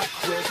will not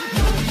quit.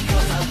 No,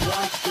 because I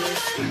want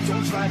this.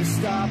 Don't try to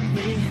stop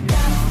me.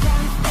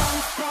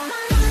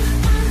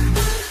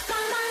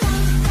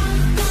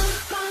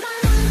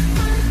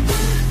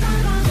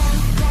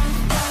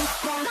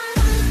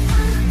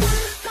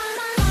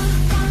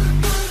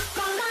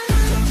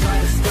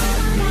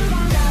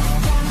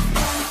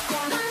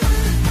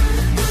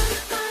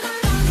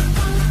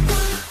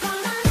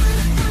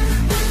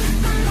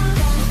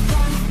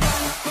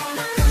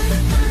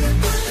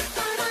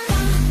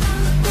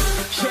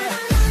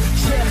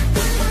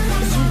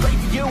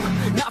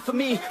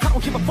 I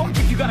don't give a fuck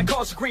if you got a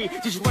college degree.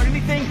 Did you learn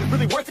anything?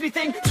 Really worth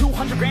anything?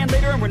 200 grand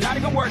later and we're not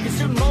even working.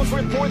 Student loans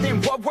worth more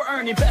than what we're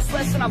earning. Best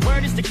lesson I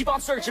learned is to keep on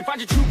searching. Find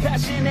your true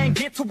passion and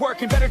get to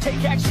work. And better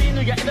take action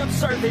or you end up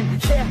serving.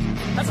 Yeah,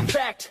 that's a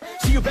fact.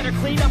 So you better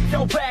clean up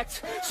your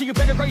act. So you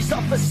better raise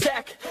up a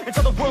sack and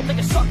tell the world they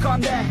can suck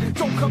on that.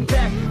 Don't come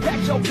back,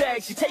 pack your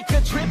bags. You take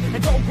a trip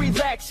and don't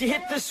relax. You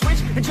hit the switch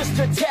and just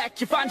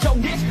attack. You find your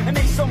niche and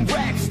make some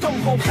racks.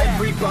 Don't hold back.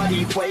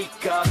 Everybody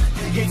wake up.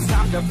 It's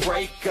time to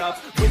break up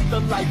with the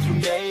life you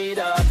made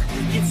up.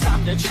 It's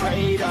time to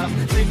trade up.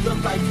 Live the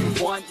life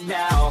you want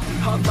now,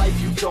 a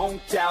life you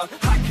don't doubt.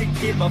 I could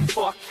give a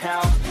fuck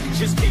how.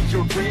 Just get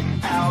your grit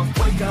out.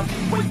 Wake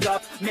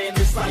up, man,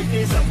 this life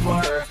is a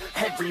blur.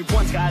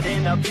 Everyone's got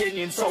an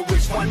opinion, so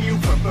which one you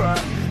prefer?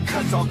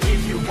 Cause I'll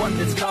give you one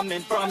that's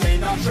coming from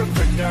an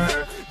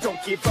entrepreneur.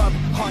 Don't give up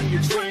on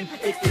your dream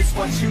if it's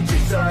what you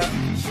deserve.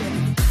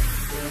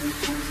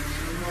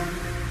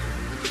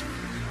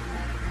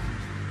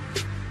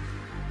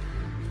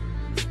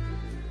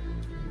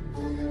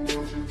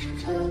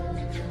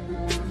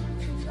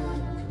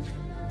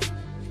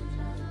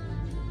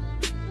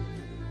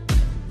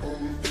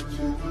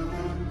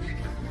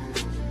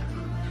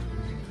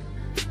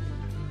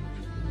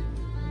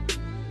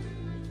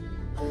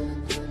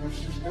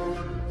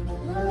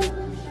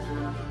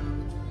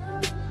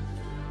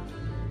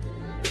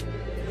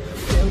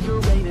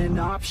 Failure ain't an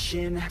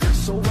option,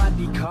 so I'd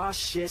be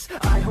cautious.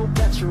 I hope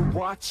that you're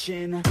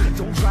watching.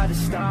 Don't try to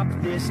stop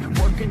this.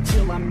 Work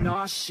until I'm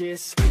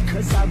nauseous,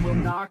 cause I will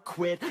not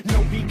quit.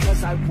 No,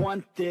 because I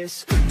want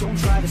this. Don't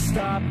try to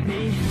stop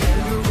me.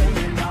 Failure ain't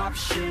an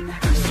option,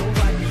 so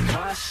I'd be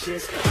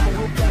cautious. I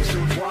hope that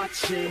you're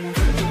watching.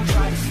 Don't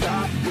try to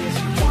stop this.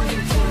 Work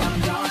until I'm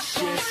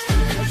nauseous,